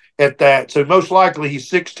him at that, so most likely he's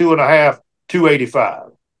 6'2" and a half,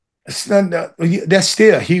 285. that's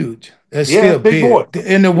still huge. That's Yeah, still big boy. big.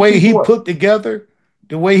 And the He's a way big he boy. put together,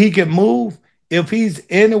 the way he can move, if he's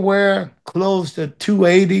anywhere close to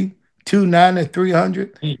 280, 290,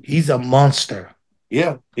 300, he's a monster.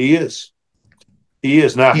 Yeah, he is. He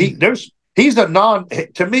is. Now He he's a non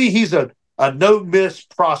to me, he's a no miss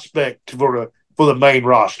prospect for the main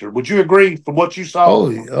roster. Would you agree from what you saw?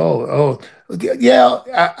 yeah,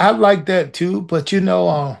 I like that too. But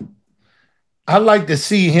I like to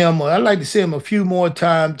see him. I like to see him a few more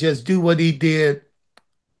times. Just do what he did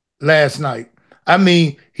last night. I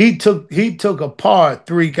mean, he took apart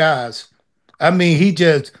three guys. I mean,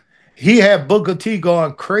 he had Booker T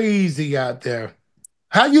going crazy out there.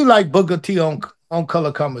 How you like Booker T on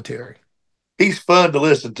color commentary? He's fun to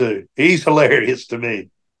listen to. He's hilarious to me.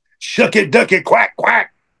 Shuck it, duck it, quack,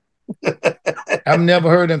 quack. I've never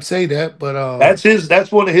heard him say that, but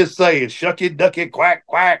That's one of his sayings. Shuck it, duck it, quack,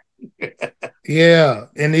 quack. yeah,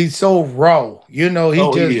 and he's so raw. He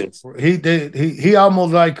Oh, he just is. he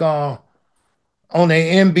almost like on the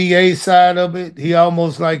NBA side of it, he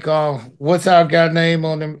almost like what's our guy name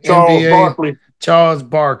on the Charles NBA? Barkley. Charles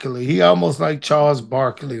Barkley. He almost like Charles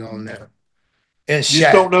Barkley on there. And You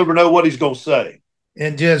just don't Shaq. ever know what he's gonna say.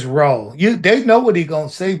 And just raw. They know what he gonna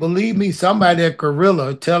say. Believe me, somebody at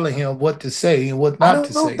Gorilla telling him what to say and what I not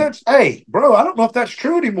to don't know if say. that's bro, I don't know if that's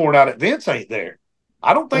true anymore now that Vince ain't there.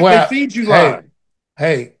 I don't think they Well, feed you hey, line.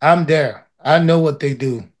 hey, I'm there. I know what they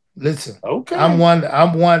do. Listen, I'm Okay. one.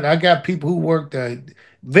 I'm one. I got people who work there.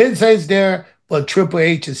 Vince is there, but Triple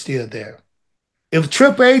H is still there. If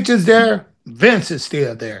Triple H is there, Vince is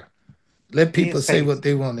still there. Let people Vince say ain't what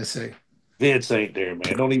they want to say. Vince ain't there,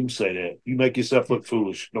 man. Don't even say that. You make yourself look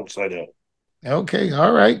foolish. Don't say that. Okay,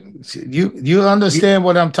 all right. You You, understand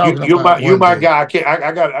what I'm talking about you're one my day. guy.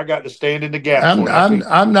 I got to stand in the gap I'm for you. I I'm can't.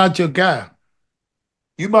 I'm not your guy.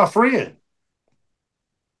 You my friend.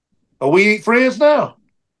 Are we ain't friends now?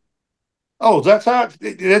 Oh, that's how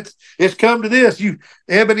it's come to this. You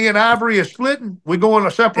Ebony and Ivory are splitting. We going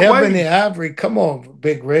our separate Ebony ways. Ivory, come on,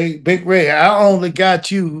 Big Ray. Big Ray, I only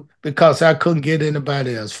got you because I couldn't get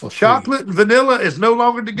anybody else for free. Chocolate and vanilla is no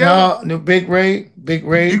longer together. No, no, Big You Ray.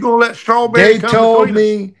 gonna let strawberry They come told between us?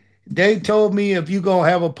 me, they told me if you gonna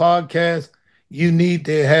have a podcast, you need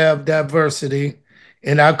to have diversity.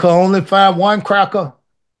 And I could only find one cracker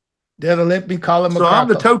that'll let me call him a So I'm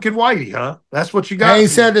the cracker. token whitey, huh? That's what you I got? ain't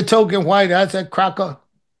said the token white, I said cracker,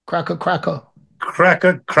 cracker, cracker.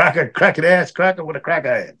 Cracker ass cracker with a cracker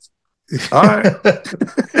ass. All right.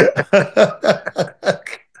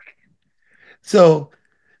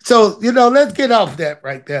 so let's get off that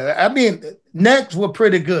right there. I mean, next were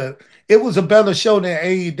pretty good. It was a better show than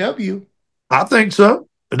AEW. I think so.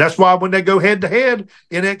 And that's why when they go head to head,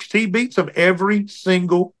 NXT beats them every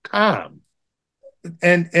single time.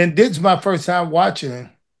 And this is my first time watching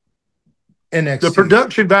The NXT.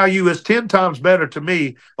 production value is 10 times better to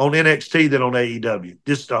me on NXT than on AEW.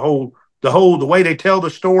 Just the whole the way they tell the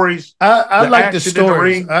stories. I the like the action in the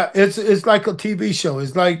stories. ring. It's like a TV show.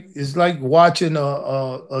 It's like watching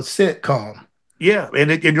a sitcom. Yeah,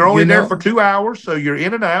 and you're only there for 2 hours, so you're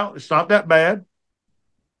in and out. It's not that bad.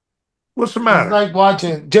 What's the It's matter?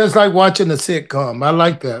 like just like watching a sitcom. I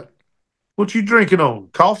like that. What you drinking on?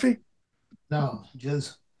 Coffee? No,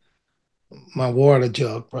 just my water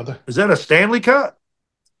jug, brother. Is that a Stanley Cup?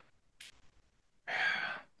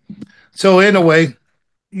 So anyway,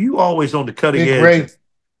 You always on the Big Ray.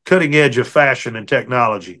 cutting edge of fashion and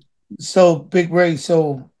technology. So Big Ray.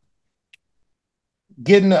 So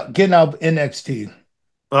getting up NXT.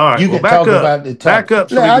 All right, You well, can talk about the top. back up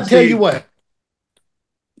so Look, we can I'll tell see you what.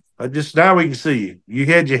 Just now we can see you. You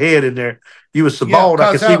had your head in there. You was so Yeah, bald,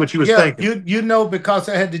 I could see what you was thinking. You know, because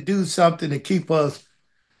I had to do something to keep us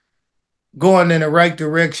going in the right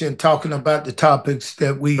direction, talking about the topics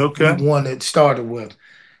that we Okay. wanted started with.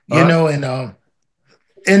 You All right. know, and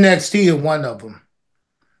NXT is one of them.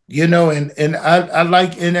 You know, and I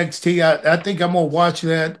like NXT. I think I'm gonna watch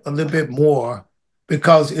that a little bit more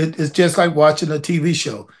because it's just like watching a TV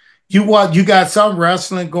show. You got some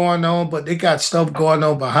wrestling going on, but they got stuff going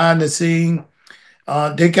on behind the scene.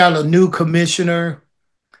 They got a new commissioner.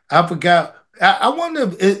 I forgot. I wonder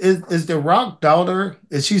if is the Rock daughter,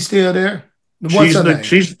 is she still there? What's her name?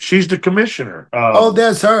 She's the commissioner. Oh,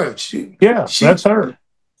 that's her. That's her.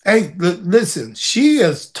 Hey, listen, she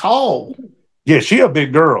is tall. Yeah, she a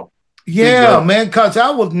big girl. Yeah, man, because I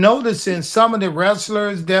was noticing some of the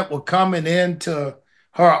wrestlers that were coming into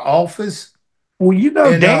her office. Well, you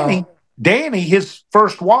know, And, Danny, his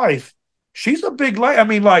first wife, she's a big lady. I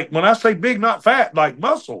mean, like when I say big, not fat, like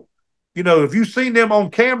muscle. You know, if you've seen them on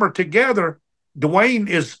camera together, Dwayne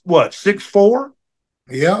is what, 6'4"?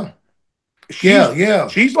 Yeah. Yeah.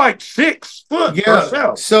 She's like 6 foot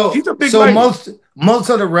herself. So she's a big lady. most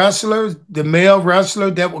of the wrestlers, the male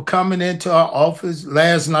wrestler that were coming into our office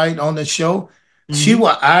last night on the show, she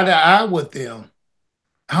was eye to eye with them.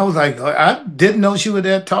 I was like, I didn't know she was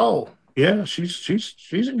that tall. Yeah, she's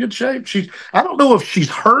in good shape. I don't know if she's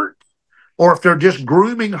hurt or if they're just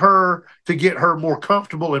grooming her to get her more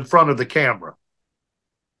comfortable in front of the camera.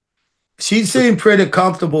 She seemed pretty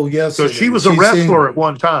comfortable yesterday. So she was a wrestler at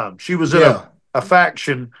one time. She was in a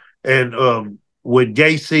faction and with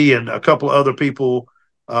Gacy and a couple of other people.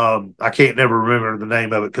 I can't never remember the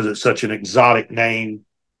name of it because it's such an exotic name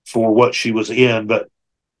for what she was in. But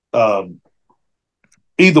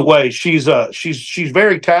either way, she's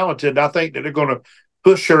very talented. I think that they're going to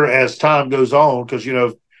push her as time goes on because, you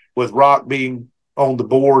know, with Rock being on the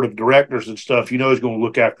board of directors and stuff, you know, he's going to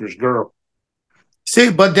look after his girl.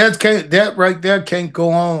 See, but that right there can't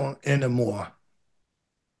go on anymore.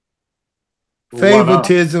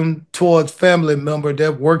 Favoritism towards family member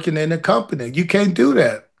that working in the company. You can't do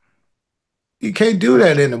that. You can't do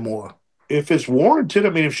that anymore. If it's warranted,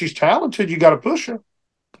 I mean, if she's talented, you got to push her.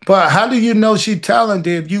 But how do you know she's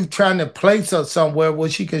talented if you trying to place her somewhere where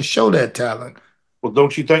she can show that talent? Well,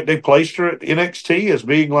 don't you think they placed her at NXT as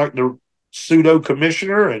being like the pseudo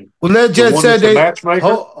commissioner and let's just say the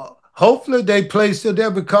matchmaker? Hopefully they placed her there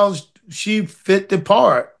because she fit the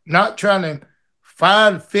part, not trying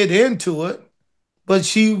to fit into it, but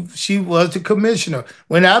she was the commissioner.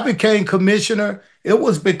 When I became commissioner, it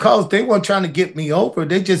was because they weren't trying to get me over.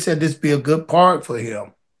 They just said this be a good part for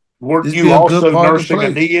him. Weren't you also nursing a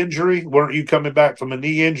knee injury? Weren't you coming back from a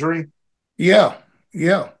knee injury? Yeah.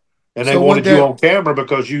 And they wanted you on camera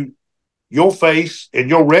because your face and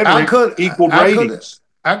your rhetoric equaled ratings.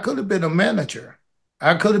 I could have been a manager.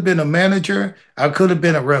 I could have been a manager. I could have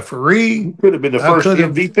been a referee. You could have been the first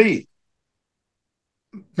MVP.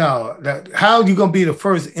 No, how are you going to be the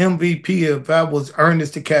first MVP if I was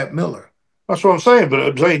Ernest the Cat Miller? That's what I'm saying. But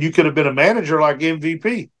I'm saying you could have been a manager like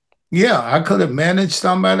MVP. Yeah, I could have managed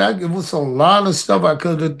somebody. It was a lot of stuff I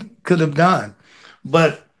could have done,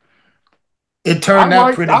 but it turned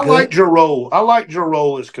out pretty good. I liked your role. I liked your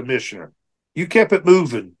role as commissioner. You kept it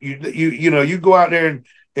moving. You go out there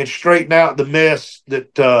and straighten out the mess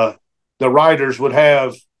that the writers would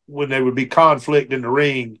have when there would be conflict in the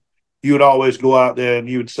ring. You would always go out there and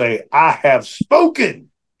you would say, "I have spoken."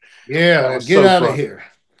 Yeah, get out of here.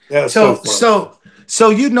 So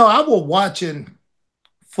you know, I was watching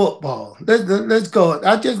football. Let's go.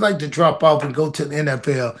 I just like to drop off and go to the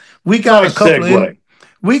NFL. We got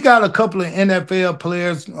a couple of NFL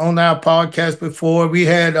players on our podcast before. We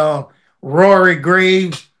had Rory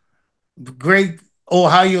Graves, great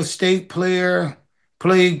Ohio State player,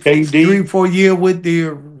 played 3-4 years with the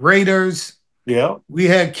Raiders. Yeah. We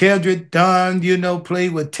had Kendrick Dunn,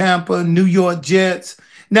 played with Tampa, New York Jets.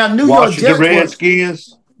 Now, Washington York Jets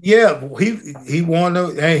Redskins. He won,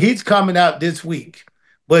 and he's coming out this week.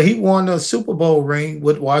 but he won a Super Bowl ring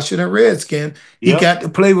with Washington Redskins. He Yep. got to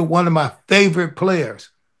play with one of my favorite players.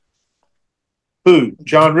 Who?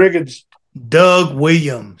 John Riggins? Doug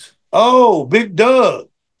Williams. Oh, Big Doug.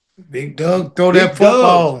 Big Doug, throw Big that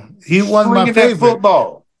football. Doug. He was my Slinging favorite. that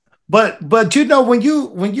football. But you know, when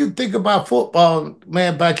you think about football,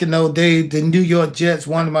 man, back in those days, the New York Jets,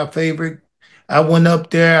 one of my favorite. I went up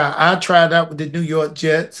there. I tried out with the New York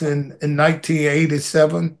Jets in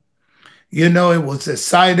 1987. You know, it was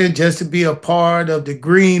exciting just to be a part of the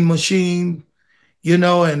green machine, you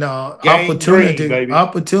know, and Gang green, baby.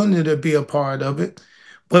 opportunity to be a part of it.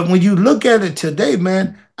 But when you look at it today,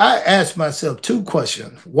 man, I asked myself two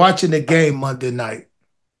questions watching the game Monday night.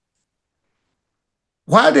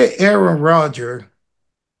 Why did Aaron Rodgers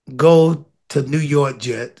go to New York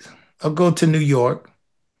Jets or go to New York?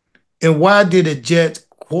 And why did a Jets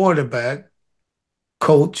quarterback,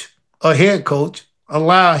 coach, or head coach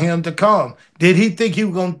allow him to come? Did he think he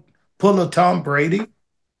was going to pull a Tom Brady?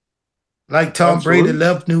 Like Tom Brady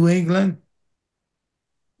left New England?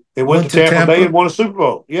 It went to Tampa Bay and won a Super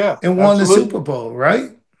Bowl. Yeah. And won the Super Bowl,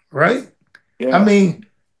 right? Right? Yeah. I mean,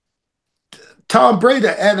 Tom Brady's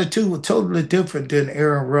attitude was totally different than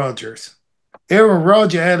Aaron Rodgers. Aaron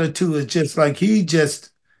Rodgers' attitude is just like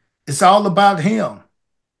it's all about him.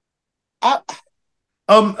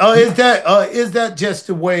 Is that just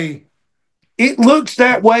the way? It looks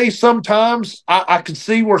that way sometimes. I can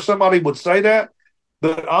see where somebody would say that.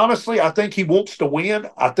 But honestly, I think he wants to win.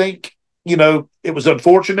 I think, it was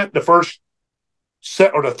unfortunate the first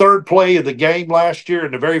set or the third play of the game last year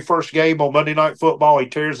in the very first game on Monday Night Football, he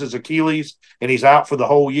tears his Achilles and he's out for the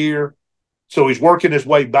whole year. So he's working his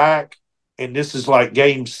way back. And this is like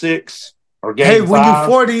game 6 or game 5. When you're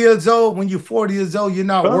 40 years old, you're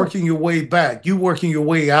not working your way back. You're working your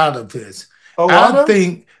way out of this.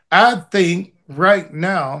 I think right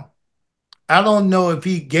now, I don't know if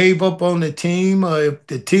he gave up on the team or if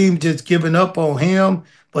the team just given up on him,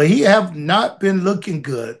 but he have not been looking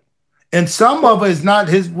good. And some of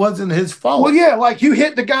it wasn't his fault. Well, yeah, like you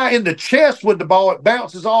hit the guy in the chest with the ball, it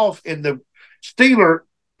bounces off, and the Steeler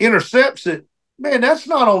intercepts it. Man, that's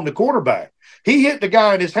not on the quarterback. He hit the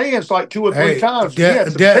guy in his hands like 2 or 3 times.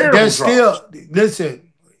 That's still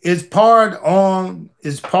listen. It's part on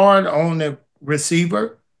the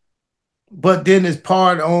receiver, but then it's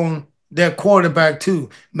part on that quarterback too.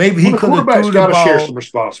 Maybe he could have threw the ball. Share some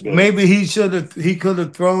responsibility. Maybe he could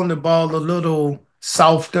have thrown the ball a little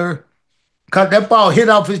softer. Cause that ball hit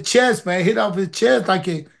off his chest, man. Hit off his chest like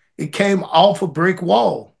it came off a brick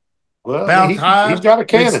wall. Well, he's got a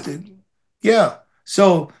cannon. Yeah.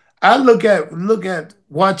 So I look at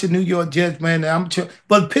watching New York Jets, man.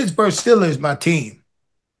 But Pittsburgh Steelers is my team.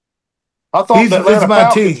 I thought Atlanta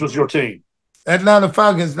Falcons was your team. Atlanta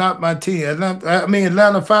Falcons not my team.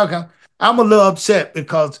 Atlanta Falcons. I'm a little upset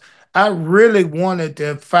because I really wanted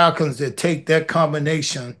the Falcons to take that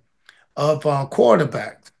combination of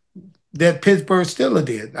quarterbacks that Pittsburgh Steelers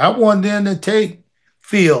did. I wanted them to take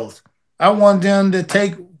Fields. I wanted them to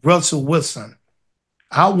take Russell Wilson.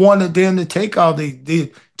 I wanted them to take all the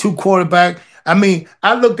 2 quarterbacks.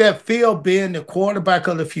 I looked at Field being the quarterback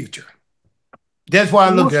of the future. That's why I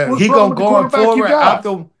look at it. He gonna go forward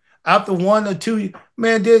after 1 or 2.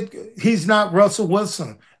 Man, he's not Russell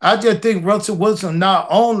Wilson. I just think Russell Wilson not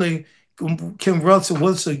only can Russell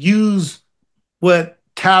Wilson use what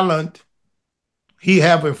talent he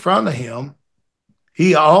have in front of him,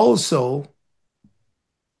 he also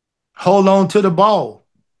hold on to the ball.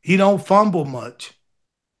 He don't fumble much.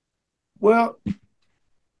 Well,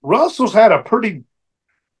 Russell's had a pretty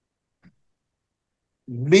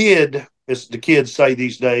mid, as the kids say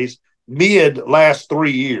these days, mid last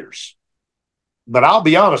 3 years. But I'll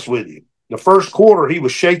be honest with you. The first quarter, he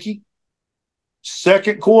was shaky.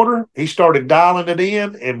 Second quarter, he started dialing it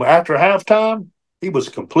in. And after halftime, he was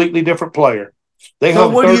a completely different player.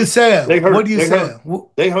 What are you saying?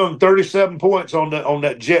 They hung 37 points on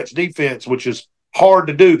that Jets defense, which is hard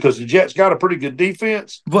to do because the Jets got a pretty good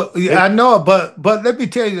defense. I know, but let me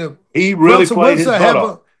tell you, he really played his butt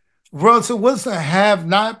off. Russell Wilson have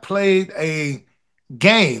not played a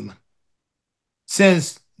game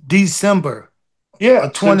since December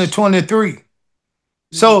of 2023.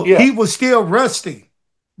 He was still rusty.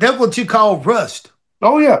 That's what you call rust.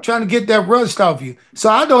 Oh, yeah. Trying to get that rust off you. So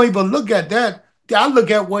I don't even look at that. I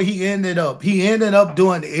look at what he ended up. He ended up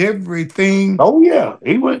doing everything. Oh, yeah.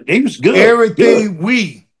 He was good. Everything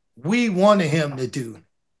we wanted him to do.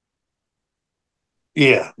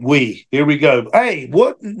 Yeah, here we go. Hey,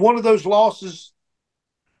 what one of those losses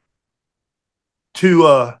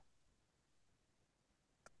to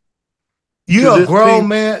You're a this grown team.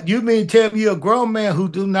 man. You mean tell me you're a grown man who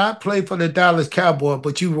do not play for the Dallas Cowboys,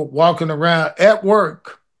 but you were walking around at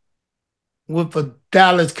work with a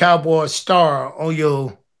Dallas Cowboy star on your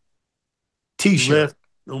That T-shirt.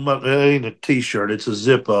 it ain't a t-shirt, it's a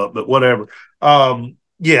zip up, but whatever.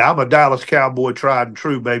 Yeah, I'm a Dallas Cowboy, tried and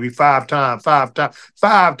true, baby. Five-time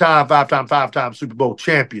Super Bowl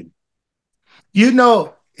champion. You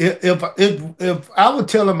know, if I would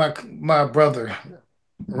tell my brother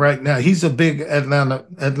right now, he's a big Atlanta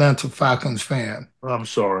Falcons fan, I'm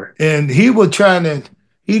sorry. and he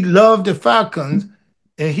loved the Falcons,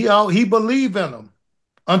 and he believed in them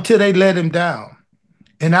until they let him down.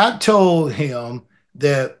 And I told him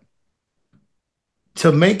that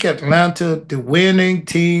to make Atlanta the winning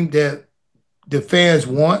team that the fans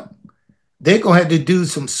want, they're gonna have to do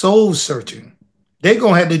some soul searching. They're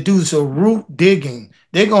gonna have to do some root digging.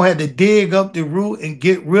 They're gonna have to dig up the root and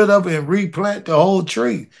get rid of it and replant the whole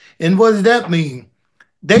tree. And what does that mean?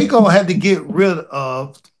 They're gonna have to get rid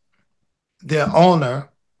of their owner,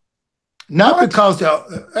 not What? because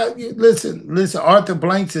listen, Arthur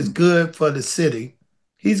Blanks is good for the city.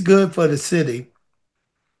 He's good for the city,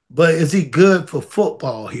 but is he good for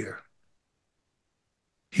football here?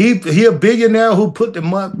 He a billionaire who put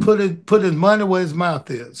his money where his mouth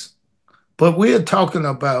is. But we're talking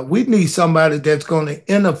about we need somebody that's going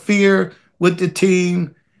to interfere with the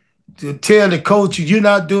team, to tell the coach you're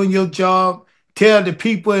not doing your job, tell the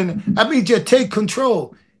people, and I mean just take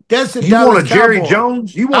control. That's the You want Dallas a Jerry Cowboys.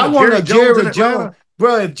 Jones? You I want a want Jerry a Jones in Jerry Jones, Atlanta?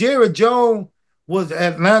 bro. If Jerry Jones was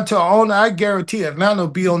Atlanta owner, I guarantee Atlanta will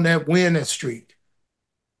be on that winning streak.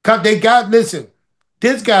 Cause they got listen,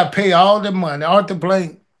 this guy pay all the money. Arthur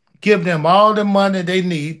Blank give them all the money they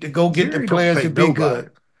need to go get the Jerry don't players pay to be nobody.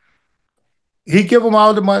 good. He give them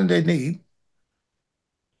all the money they need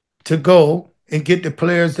to go and get the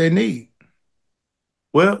players they need.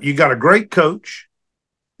 Well, you got a great coach.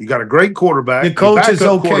 You got a great quarterback. The Your coach is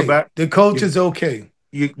backup okay. quarterback. The coach Your, is okay.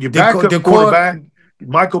 your The backup court. quarterback,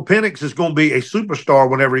 Michael Penix, is going to be a superstar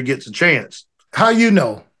whenever he gets a chance How you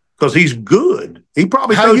know? because he's good. He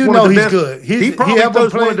probably How throws you one of know the he's best. good? He He probably haven't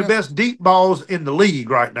throws one of the played. best deep balls in the league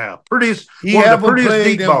right now. He One of the haven't prettiest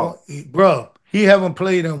played deep balls. bro. He haven't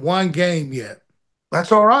played in one game yet.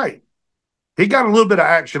 That's all right. He got a little bit of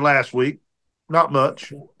action last week. Not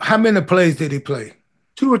much. How many plays did he play?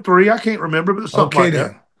 2 or 3. I can't remember, but something Okay, like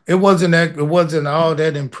then. that. It wasn't all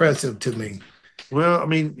that impressive to me. Well, I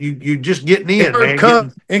mean, you just getting in, Kirk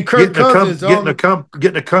man. Kirk Cousins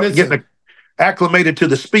Getting acclimated to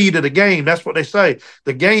the speed of the game. That's what they say.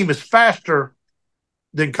 The game is faster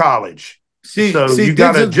than college. So you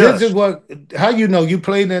got to adjust. This is what. How you know you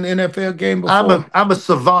played in an NFL game before? I'm a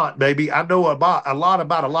savant, baby. I know about a lot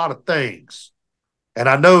of things, and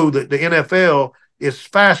I know that the NFL is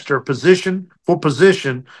faster position for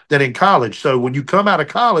position than in college. So when you come out of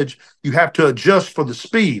college, you have to adjust for the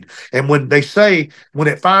speed. And when they say when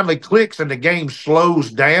it finally clicks and the game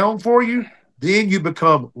slows down for you, then you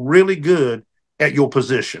become really good at your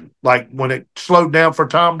position. Like when it slowed down for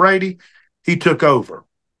Tom Brady, he took over.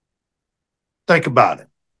 Think about it.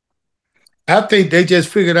 I think they just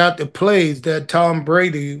figured out the plays that Tom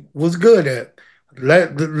Brady was good at.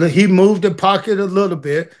 He moved the pocket a little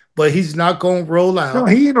bit, but he's not going to roll out. No,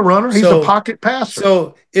 he ain't a runner. He's a pocket passer.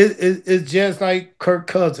 So it's just like Kirk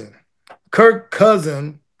Cousins. Kirk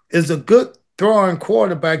Cousins is a good throwing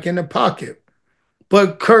quarterback in the pocket,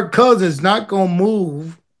 but Kirk Cousins is not going to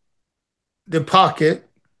move the pocket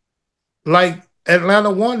like Atlanta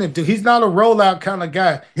wanted to. He's not a rollout kind of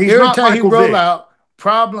guy. Every time he roll out,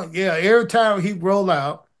 every time he roll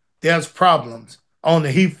out, there's problems.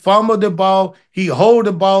 He fumbled the ball, he hold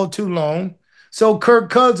the ball too long. So Kirk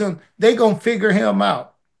Cousins, they gonna figure him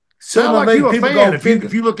out. Sound like you a fan.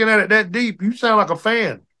 If you looking at it that deep, you sound like a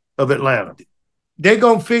fan of Atlanta. They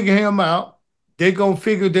gonna figure him out. They gonna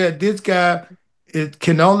figure that this guy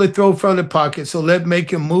can only throw from the pocket. So let's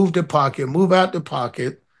make him move the pocket, move out the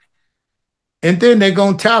pocket. And then they're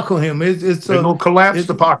going to tackle him. They're going to collapse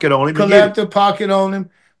the pocket on him. Collapse the pocket on him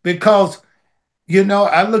because,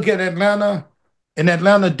 I look at Atlanta and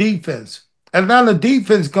Atlanta defense. Atlanta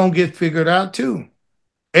defense going to get figured out too.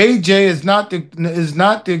 AJ is not the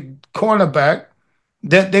cornerback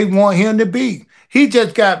that they want him to be. He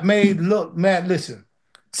just got made look, Matt, listen.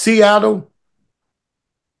 Seattle,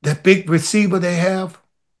 that big receiver they have.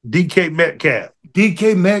 DK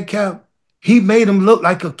Metcalf, he made him look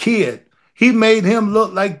like a kid. He made him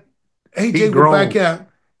look like AJ was back out.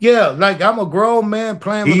 Yeah, like I'm a grown man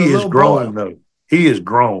playing with a little boy. Though. He is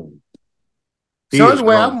grown. So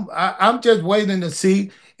anyway, I'm just waiting to see.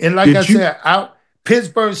 And like I said,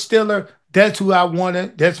 Pittsburgh Steelers, that's who I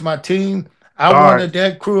wanted. That's my team. I All wanted right.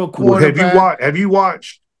 that crew of Well, quarterback. have you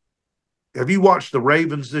watched the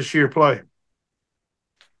Ravens this year play?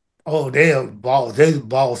 Oh, they're balls. They're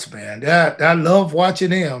boss, man. I love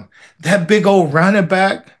watching them. That big old running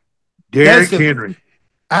back. That's Derrick the. Henry.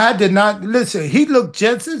 I did not listen. He looked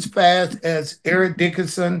just as fast as Eric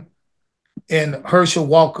Dickerson and Herschel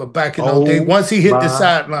Walker back in those days. Oh Once he hit the my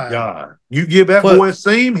sideline, God. You give that boy a but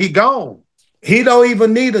seam, he gone. he don't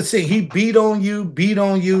even need a seat. He beat on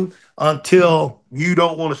you until You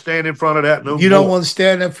don't want to stand in front of that no you don't more. want to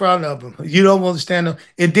stand in front of him. You don't want to stand up.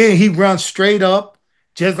 And then he runs straight up,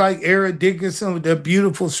 just like Eric Dickerson with that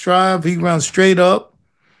beautiful stride. He runs straight up.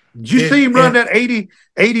 Did you see him run And that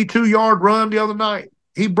 82-yard run the other night?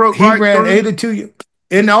 He broke he right ran through 82.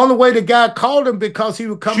 And the only way the guy called him because he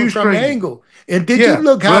was coming from shoestring. angle. And did you Yeah,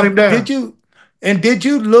 look run how him down. did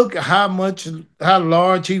you look how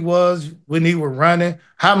large he was when he was running?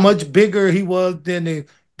 How much bigger he was than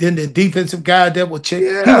the defensive guy that was he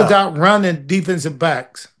was Yeah. outrunning defensive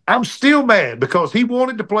backs. I'm still mad because he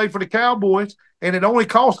wanted to play for the Cowboys and it only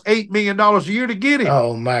cost $8 million a year to get him.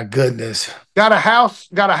 Oh my goodness. Got a house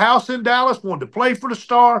in Dallas, wanted to play for the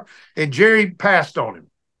Star, and Jerry passed on him.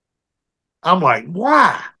 I'm like,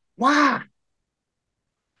 why? Why?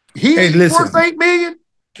 He Hey, ain't worth listen. $8 million?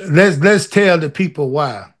 Let's tell the people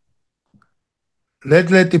why.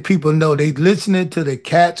 Let the people know they listening to the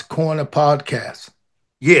Cat's Corner podcast.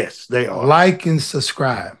 Yes, they are. Like and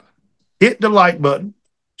subscribe. Hit the like button,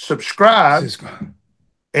 subscribe,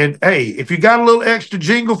 and hey, if you got a little extra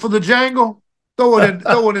jingle for the jangle, throw it in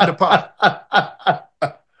the pot.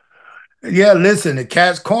 Yeah, listen, the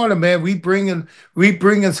Cat's Corner, man. We bringing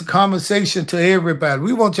some conversation to everybody.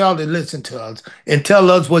 We want y'all to listen to us and tell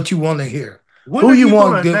us what you want to hear. When are you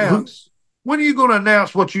going to announce? When are you going to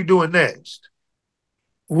announce what you're doing next?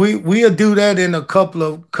 We'll do that in a couple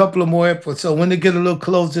of more episodes when they get a little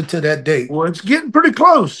closer to that date. Well, it's getting pretty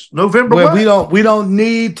close. November. Well, we don't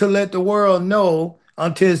need to let the world know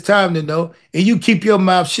until it's time to know, and you keep your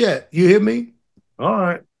mouth shut. You hear me? All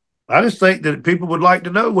right. I just think that people would like to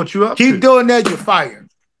know what you're up to. Keep doing that, you're fired.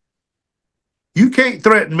 You can't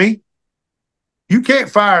threaten me. You can't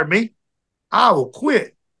fire me. I will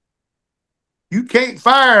quit. You can't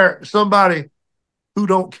fire somebody who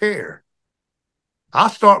don't care. I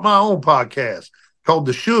start my own podcast called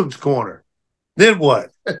The Shug's Corner. Then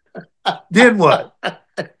what? Then what?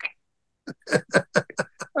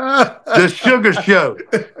 The Sugar Show.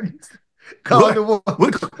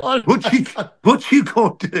 What you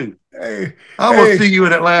gonna do? Hey, I'm gonna see you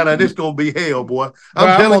in Atlanta, and it's gonna be hell, boy.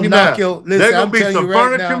 I'm telling you now. There's gonna be some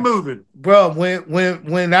furniture moving, bro.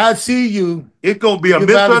 When I see you, it's gonna be a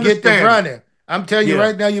misunderstanding. I'm telling you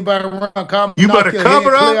right now, you better run. You better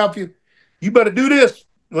cover up. You better do this.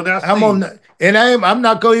 When I see I'm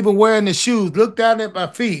not gonna even wearing the shoes. Look down at my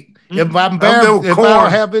feet. If I'm bare, if I don't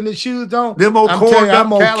have any shoes on, them old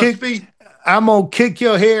feet. I'm gonna kick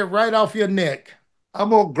your head right off your neck. I'm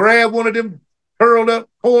gonna grab one of them curled up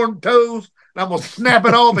corn toes and I'm gonna snap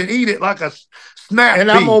it off and eat it like a snap. And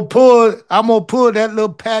I'm gonna pull that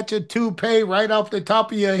little patch of toupee right off the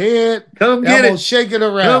top of your head. Come get it. I'm gonna shake it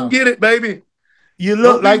around. Come get it, baby. You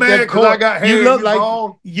look like that coach.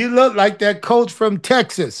 You look like that coach from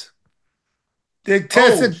Texas. The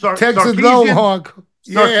Texas Longhorn.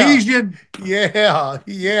 Sarkeesian. Yeah.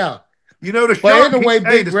 You know the Shark. Anyway,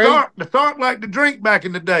 the Shark liked to drink back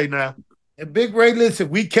in the day. Now, and Big Ray, listen,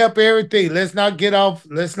 we kept everything. Let's not get off.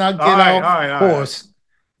 Course.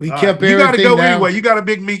 We kept everything. You got to go anyway. You got a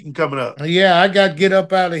big meeting coming up. Yeah, I got to get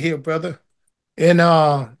up out of here, brother. And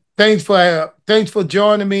thanks for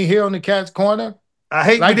joining me here on the Cat's Corner. I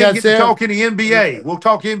hate we didn't get to talk any NBA. We'll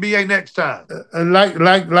talk NBA next time.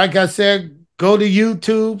 Like I said. Go to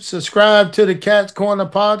YouTube, subscribe to the Cat's Corner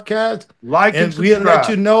podcast. And we'll let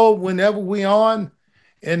you know whenever we're on.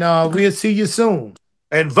 And we'll see you soon.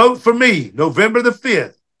 And vote for me, November the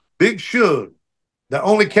 5th. Big Shug, the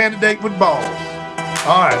only candidate with balls.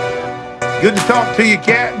 All right. Good to talk to you,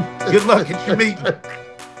 Cat. Good luck at your meeting.